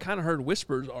as I've kind of heard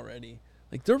whispers already,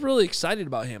 like they're really excited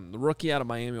about him, the rookie out of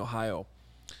Miami, Ohio.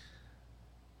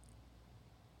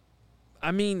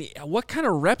 I mean, what kind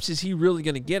of reps is he really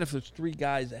going to get if there's three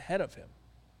guys ahead of him?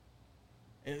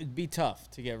 It would be tough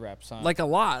to get reps on. Like a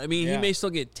lot. I mean, Yeah. he may still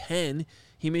get 10.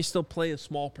 He may still play a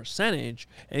small percentage.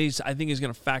 And I think he's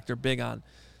going to factor big on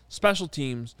special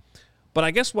teams. But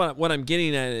I guess what I'm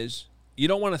getting at is you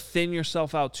don't want to thin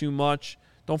yourself out too much.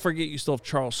 Don't forget you still have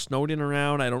Charles Snowden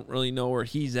around. I don't really know where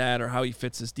he's at or how he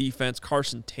fits his defense.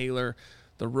 Carson Taylor,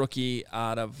 the rookie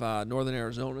out of Northern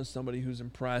Arizona, somebody who's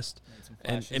impressed.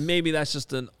 And maybe that's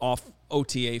just an off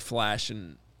OTA flash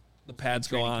and the pads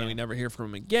go on and we never hear from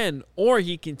him again. Or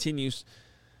he continues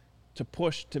to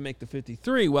push to make the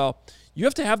 53. Well, you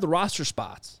have to have the roster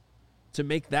spots to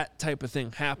make that type of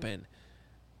thing happen.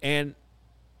 And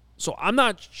so I'm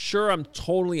not sure I'm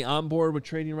totally on board with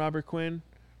trading Robert Quinn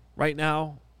right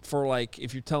now for, like,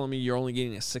 if you're telling me you're only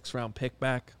getting a 6th-round pick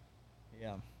back.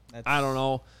 Yeah. I don't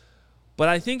know. But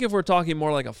I think if we're talking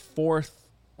more like a 4th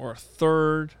or a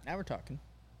 3rd, Now we're talking.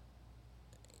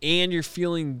 and you're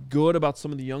feeling good about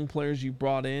some of the young players you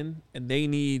brought in, and they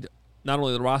need not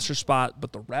only the roster spot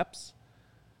but the reps,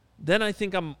 then I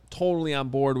think I'm totally on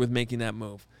board with making that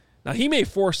move. Now, he may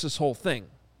force this whole thing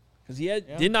because he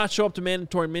did not show up to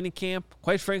mandatory minicamp.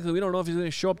 Quite frankly, we don't know if he's going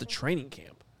to show up to training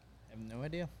camp. I have no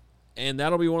idea. And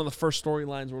that'll be one of the first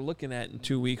storylines we're looking at in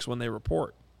 2 weeks when they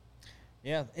report.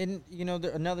 Yeah, and,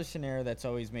 another scenario that's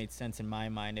always made sense in my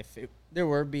mind, if there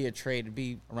were to be a trade, it'd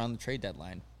be around the trade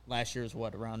deadline. Last year's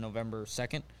around November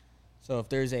 2nd? So if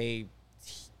there's a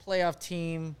playoff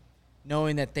team,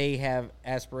 knowing that they have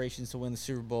aspirations to win the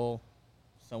Super Bowl,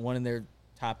 so one of their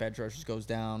top edge rushers goes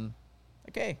down,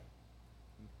 okay,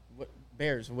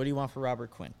 Bears, what do you want for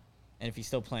Robert Quinn? And if he's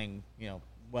still playing,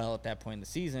 well at that point in the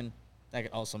season,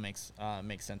 that also makes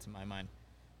sense in my mind.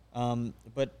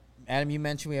 But Adam, you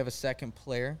mentioned we have a second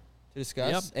player to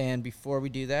discuss, and before we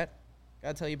do that,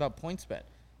 gotta tell you about PointsBet.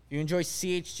 If you enjoy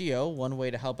CHGO, one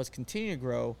way to help us continue to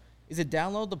grow is to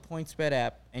download the PointsBet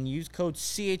app and use code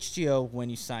CHGO when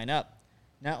you sign up.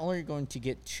 Not only are you going to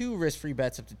get 2 risk-free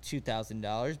bets up to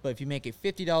 $2,000, but if you make a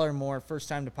 $50 or more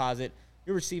first-time deposit,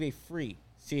 you'll receive a free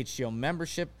CHGO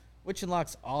membership, which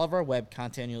unlocks all of our web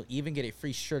content. You'll even get a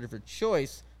free shirt of your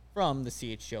choice from the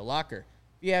CHGO locker.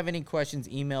 If you have any questions,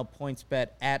 email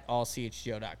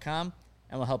pointsbet@allchgo.com,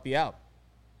 and we'll help you out.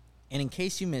 And in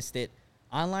case you missed it,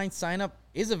 online sign-up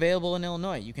is available in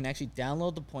Illinois. You can actually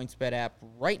download the PointsBet app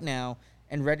right now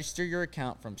and register your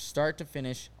account from start to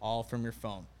finish, all from your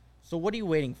phone. So what are you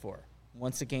waiting for?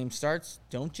 Once the game starts,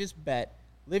 don't just bet.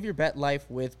 Live your bet life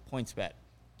with PointsBet.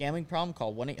 Gambling problem?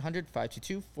 Call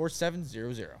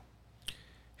 1-800-522-4700.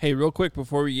 Hey, real quick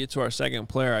before we get to our second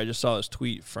player, I just saw this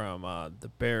tweet from the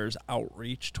Bears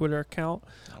Outreach Twitter account.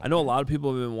 Okay. I know a lot of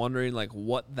people have been wondering, like,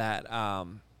 what that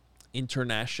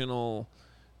international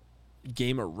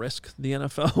game of risk the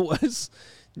NFL was.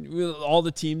 All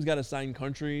the teams got assigned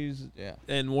countries,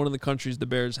 and one of the countries the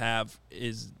Bears have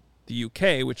is the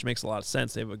UK, which makes a lot of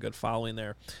sense. They have a good following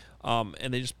there,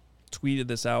 and they just tweeted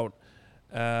this out.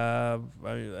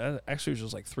 Actually, it was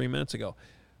just like 3 minutes ago,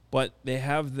 but they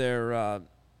have their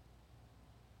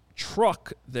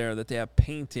truck there that they have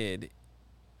painted.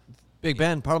 Big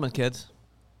Ben, Parliament kids.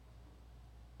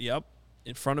 Yep,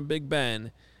 in front of Big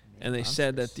Ben. And they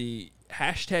said that the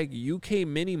hashtag UK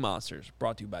Mini Monsters,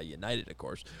 brought to you by United, of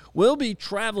course, will be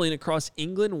traveling across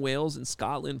England, Wales, and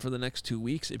Scotland for the next 2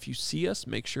 weeks. If you see us,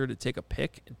 make sure to take a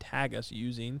pic and tag us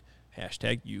using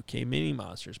hashtag UK Mini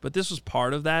Monsters. But this was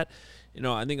part of that.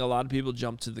 I think a lot of people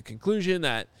jumped to the conclusion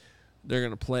that they're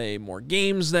going to play more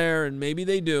games there, and maybe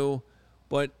they do.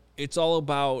 But it's all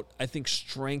about, I think,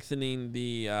 strengthening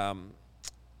the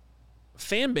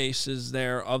fan bases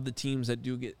there of the teams that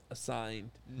do get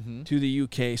assigned to the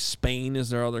UK. Spain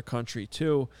is their other country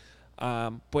too.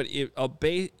 But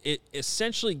it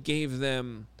essentially gave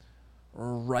them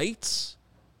rights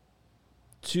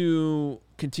to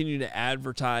continue to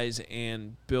advertise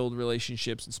and build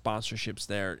relationships and sponsorships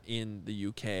there in the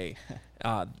UK.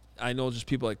 I know just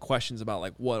people had questions about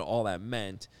like what all that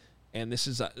meant, and this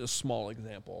is a small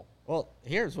example. Well,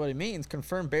 here's what it means.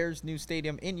 Confirm Bears' new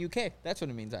stadium in UK. That's what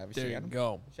it means, obviously. There you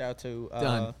go. Shout out to...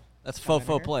 Done. That's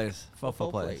fofo plays. Fofo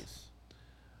plays.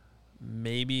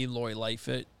 Maybe Lori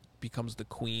Lightfoot becomes the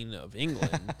queen of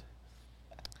England,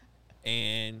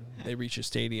 and they reach a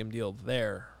stadium deal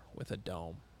there with a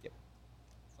dome. Yep.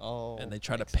 Oh, and they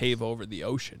try to pave over the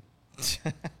ocean.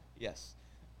 Yes.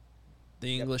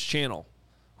 The English Channel.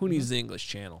 Who needs the English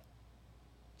Channel?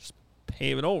 Just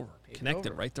pave it over. Connect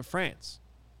it right to France.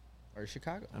 Or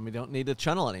Chicago. And we don't need a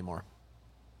channel anymore.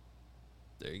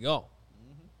 There you go.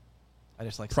 I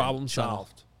just like problem saying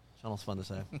solved. Channel's fun to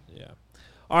say. Yeah.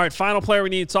 All right, final player we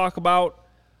need to talk about.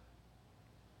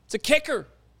 It's a kicker.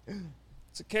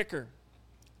 It's a kicker.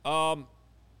 For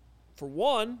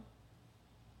one,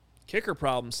 kicker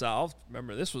problem solved.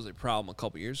 Remember, this was a problem a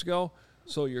couple years ago.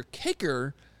 So your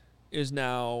kicker is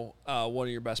now one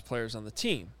of your best players on the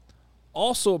team.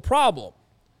 Also a problem.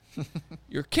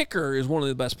 Your kicker is one of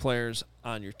the best players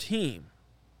on your team.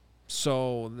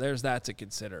 So there's that to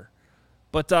consider.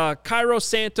 But Cairo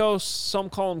Santos, some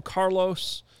call him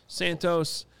Carlos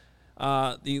Santos,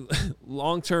 the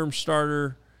long-term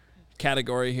starter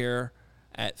category here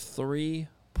at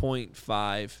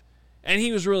 3.5. And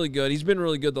he was really good. He's been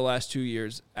really good the last 2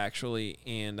 years, actually.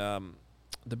 And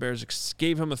the Bears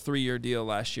gave him a 3-year deal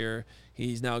last year.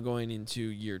 He's now going into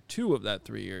year 2 of that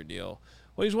 3-year deal.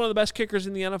 Well, he's one of the best kickers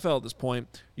in the NFL at this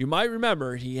point. You might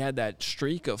remember he had that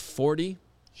streak of 40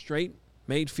 straight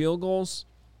made field goals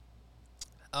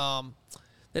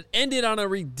that ended on a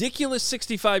ridiculous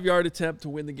 65-yard attempt to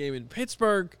win the game in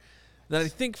Pittsburgh that I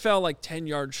think fell like 10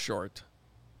 yards short.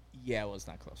 Yeah, it was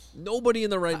not close. Nobody in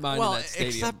the right mind in that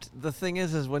stadium. Except the thing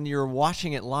is when you're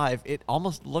watching it live, it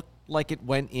almost looked like it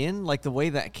went in, like the way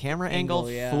that camera angle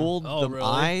fooled the really?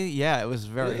 eye. Yeah, it was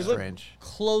very strange.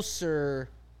 Closer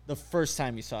the first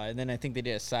time you saw it, and then I think they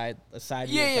did a side.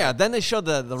 Yeah. Then they showed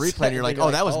the replay, and you're like,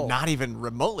 that was not even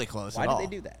remotely close at all. Why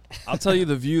did they do that? I'll tell you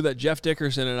the view that Jeff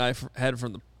Dickerson and I had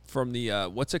from the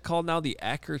what's it called now? The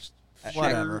Acrisure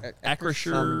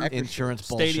insurance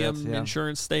stadium, bullshit, yeah.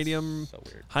 insurance stadium, So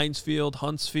weird. Heinz Field,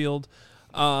 Huntsfield.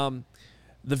 The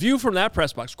view from that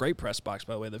press box, great press box,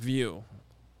 by the way. The view,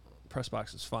 press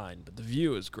box is fine, but the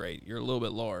view is great. You're a little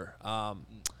bit lower.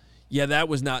 Yeah, that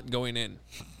was not going in.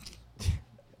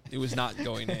 It was not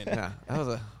going in. Yeah, that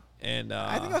was And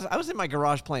I think I was in my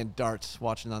garage playing darts,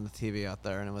 watching on the TV out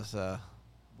there, and it was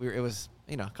it was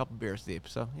a couple beers deep.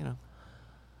 So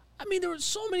I mean, there were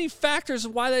so many factors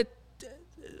of why that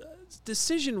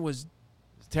decision was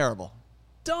it's terrible.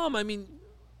 dumb. I mean,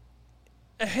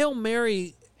 a Hail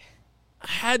Mary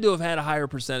had to have had a higher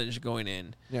percentage going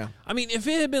in. Yeah. I mean, if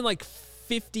it had been like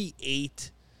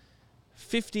 58,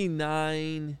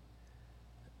 59,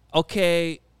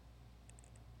 okay.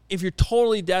 If you're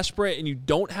totally desperate and you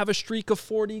don't have a streak of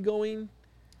 40 going,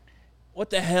 what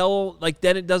the hell? Like,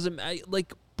 then it doesn't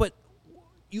but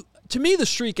to me, the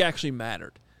streak actually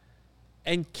mattered.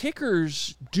 And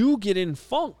kickers do get in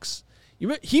funks.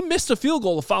 He missed a field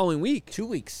goal the following week. 2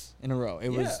 weeks in a row. It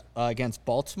was against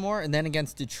Baltimore and then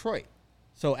against Detroit.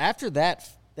 So after that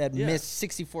missed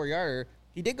 64-yarder,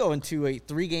 he did go into a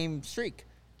 3-game streak.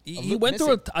 He went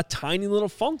through a tiny little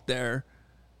funk there,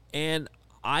 and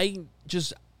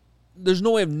there's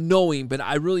no way of knowing, but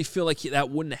I really feel like that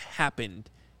wouldn't have happened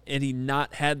had he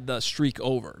not had the streak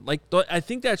over. Like, I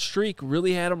think that streak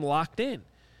really had him locked in,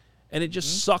 and it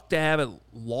just sucked to have it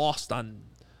lost on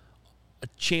a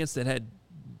chance that had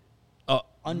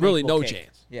really no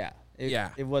chance. Yeah.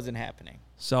 It wasn't happening.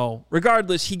 So,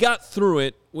 regardless, he got through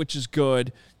it, which is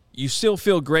good. You still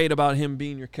feel great about him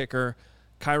being your kicker.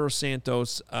 Cairo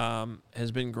Santos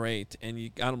has been great, and you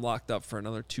got him locked up for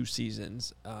another 2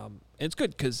 seasons. And it's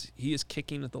good because he is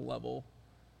kicking at the level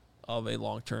of a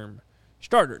long-term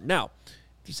starter. Now,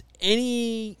 if there's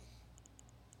any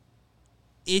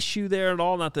issue there at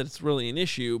all, not that it's really an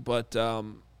issue, but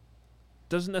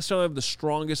doesn't necessarily have the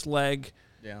strongest leg.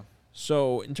 Yeah.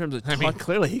 So in terms of I mean,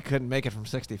 clearly he couldn't make it from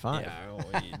 65. yeah,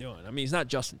 what are you doing? I mean, he's not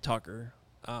Justin Tucker.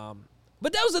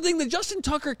 But that was the thing. The Justin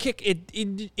Tucker kick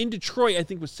in Detroit, I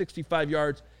think, was 65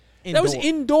 yards. That was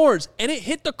indoors, and it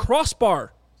hit the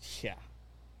crossbar. Yeah.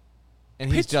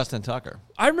 And he's Justin Tucker.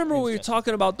 I remember we were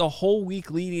talking about the whole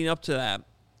week leading up to that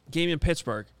game in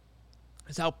Pittsburgh.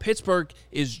 Is how Pittsburgh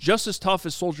is just as tough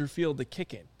as Soldier Field to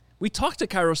kick in. We talked to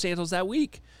Cairo Santos that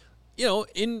week,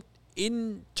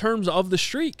 in terms of the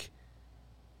streak.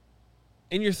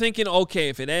 And you're thinking, okay,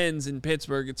 if it ends in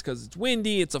Pittsburgh, it's because it's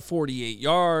windy, it's a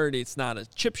 48-yard, it's not a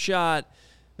chip shot,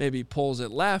 maybe he pulls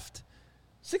it left.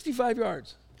 65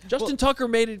 yards. Justin Tucker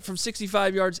made it from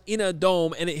 65 yards in a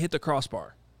dome, and it hit the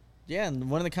crossbar. Yeah, and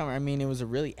one of the comments, I mean, it was a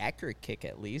really accurate kick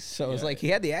at least. So it was like he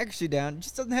had the accuracy down,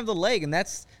 just doesn't have the leg, and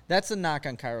that's a knock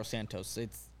on Cairo Santos.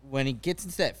 It's when he gets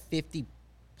into that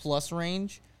 50-plus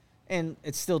range, and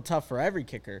it's still tough for every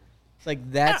kicker. It's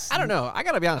like that's. I don't know. I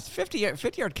got to be honest.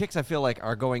 50-yard kicks, I feel like,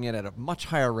 are going in at a much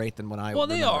higher rate than when I. Well,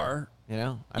 they are. You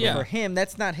know. For him,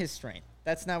 that's not his strength.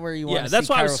 That's not where you want to see that's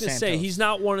what Cairo I was going to say. He's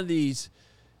not one of these.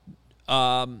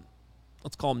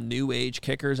 Let's call them new age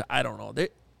kickers. I don't know.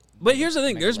 But here's the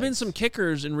thing. There's been some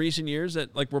kickers in recent years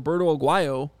that, like Roberto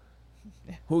Aguayo,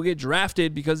 who get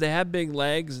drafted because they have big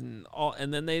legs and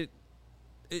then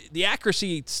the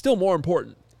accuracy still more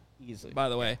important. Easily. By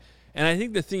the way. And I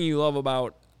think the thing you love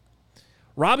about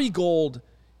Robbie Gould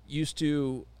used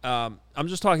to, I'm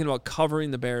just talking about covering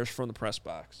the Bears from the press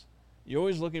box. You're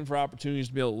always looking for opportunities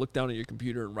to be able to look down at your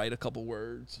computer and write a couple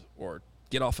words or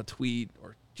get off a tweet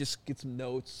or just get some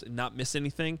notes and not miss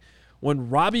anything.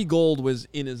 When Robbie Gould was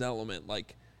in his element,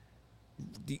 like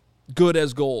good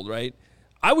as gold, right?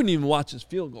 I wouldn't even watch his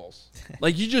field goals.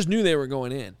 Like you just knew they were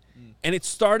going in. And it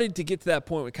started to get to that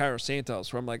point with Cairo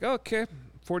Santos where I'm like, okay,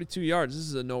 42 yards, this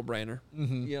is a no-brainer.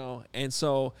 And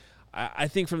so I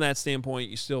think from that standpoint,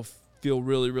 you still feel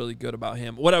really, really good about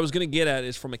him. What I was going to get at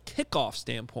is from a kickoff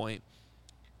standpoint,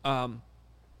 I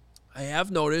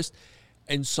have noticed,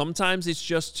 and sometimes it's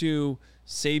just to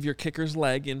save your kicker's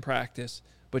leg in practice,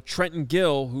 but Trenton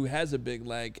Gill, who has a big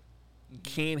leg,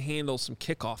 can handle some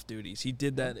kickoff duties. He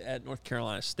did that at North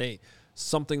Carolina State.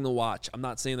 Something to watch. I'm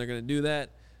not saying they're going to do that,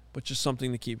 but just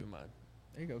something to keep in mind.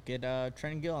 There you go. Get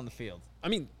Trenton Gill on the field. I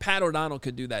mean, Pat O'Donnell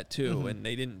could do that too, and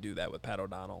they didn't do that with Pat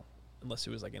O'Donnell unless it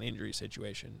was like an injury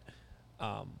situation.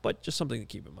 But just something to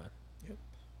keep in mind. Yep.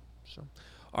 So,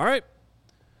 all right.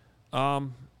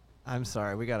 I'm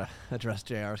sorry. We got to address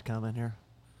JR's comment here.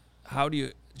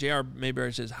 JR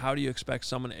Mayberry says, how do you expect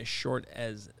someone as short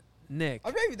as Nick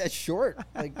I'm not even that short.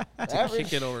 Like to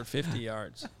kick it over 50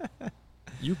 yards?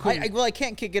 You could. I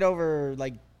can't kick it over,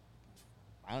 like,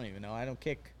 I don't even know. I don't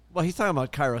kick. Well, he's talking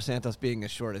about Cairo Santos being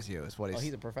as short as you is what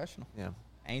He's a professional. Yeah.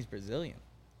 And he's Brazilian.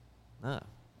 Oh.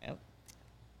 Yep.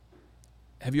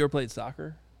 Have you ever played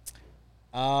soccer?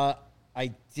 I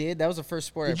did. That was the first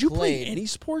sport I played. Did you play any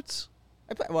sports?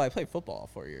 I played football all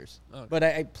 4 years. Okay. But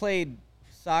I played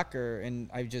soccer, and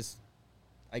I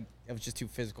was just too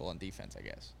physical on defense, I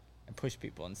guess. I pushed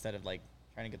people instead of, like,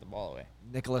 trying to get the ball away.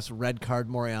 Nicholas Red Card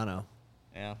Moriano.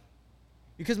 Yeah.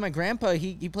 Because my grandpa,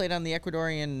 he played on the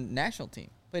Ecuadorian national team.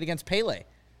 Played against Pele.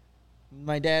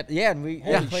 My dad, and we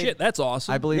Holy played. shit, that's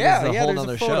awesome. I believe it's a whole there's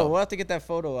other a photo. show. We'll have to get that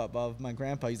photo up of my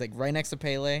grandpa. He's like right next to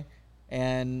Pele,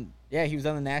 and he was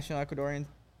on the national Ecuadorian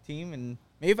team. And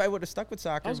maybe if I would have stuck with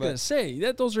soccer, I was gonna say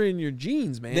that those are in your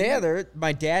genes, man.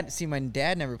 my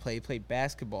dad never played. He played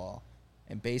basketball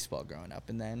and baseball growing up,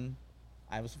 and then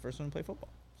I was the first one to play football.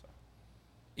 So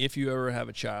If you ever have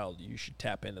a child, you should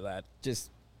tap into that. just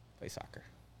play soccer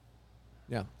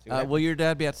Yeah. Will your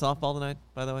dad be at softball tonight,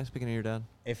 by the way, speaking of your dad?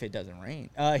 if it doesn't rain.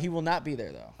 He will not be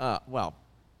there though. Well,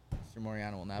 Mr.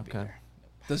 Moriano will not be Okay. there.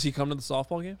 Does he come to the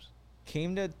softball games?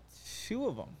 Came to 2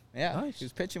 of them. Yeah, Nice. he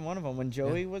was pitching one of them when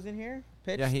Joey was in here.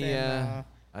 Pitched. yeah, he. and,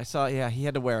 I saw. Yeah, he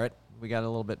had to wear it. We got a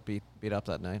little bit beat up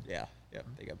that night. yeah,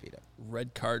 they got beat up.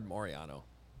 Red card Moriano.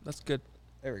 That's good.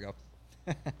 There we go.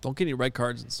 Don't get any red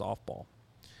cards in softball.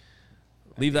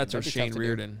 Leave that to that'd be Shane tough to do.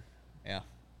 Reardon. Yeah.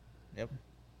 Yep.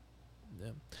 Yeah.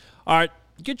 All right.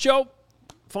 Good show.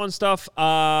 Fun stuff.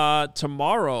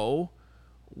 Tomorrow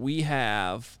we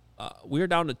are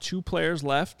down to 2 players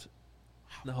left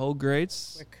in the whole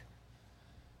grades. Quick.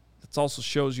 It also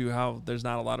shows you how there's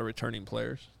not a lot of returning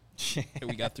players.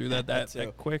 We got through that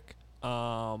too. quick.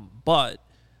 But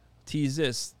tease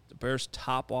this, the Bears'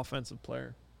 top offensive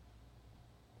player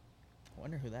I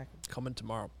wonder who that could be. coming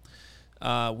tomorrow.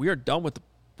 We are done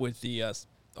with the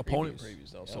opponent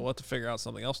previews though. So we'll have to figure out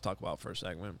something else to talk about for a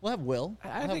segment. We'll have Will.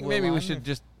 I think maybe we should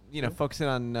just focus in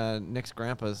on Nick's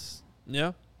grandpa's.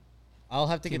 Yeah. I'll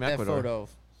have to Team get that Ecuador. photo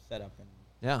set up.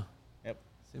 Yeah. Yep.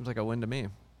 Seems like a win to me.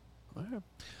 All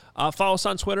right. Follow us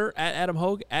on Twitter at Adam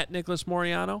Hogue, at Nicholas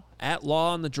Moriano, at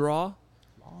Law on the Draw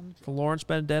for Lawrence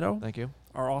Benedetto. Thank you.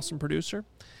 Our awesome producer.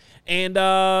 And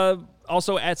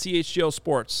also at CHGO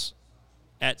Sports,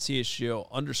 at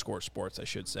CHGO_sports, I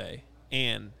should say,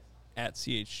 and at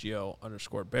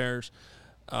CHGO_Bears.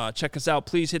 Check us out.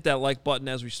 Please hit that like button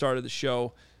as we started the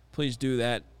show. Please do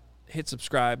that. Hit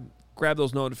subscribe. Grab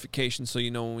those notifications so you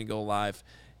know when we go live.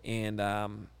 And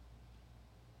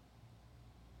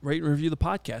rate and review the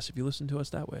podcast if you listen to us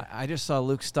that way. I just saw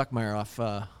Luke Stuckmeyer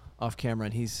off camera,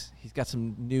 and he's got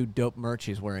some new dope merch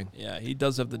he's wearing. Yeah, he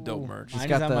does have the dope merch. Mine's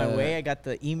got on my the- way. I got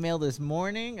the email this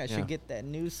morning. I Yeah. should get that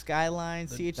new Skyline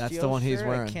CHGO That's the one he's shirt.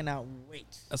 wearing. I cannot wait.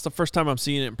 That's the first time I'm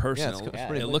seeing it in person. Yeah, it's it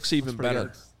pretty- looks even pretty better.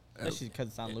 good. Especially because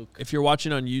it's on Luke. If you're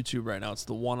watching on YouTube right now, it's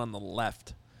the one on the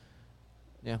left.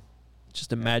 Yeah.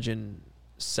 Just imagine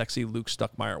sexy Luke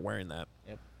Stuckmeyer wearing that.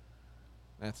 Yep.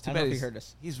 That's too I don't bad. know if He's, he heard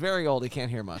us. he's very old. He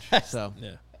can't hear much. So,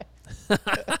 Yeah.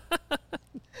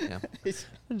 yeah. Just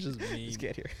mean. Let's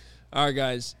get here. All right,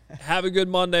 guys. Have a good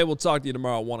Monday. We'll talk to you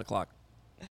tomorrow at 1 o'clock.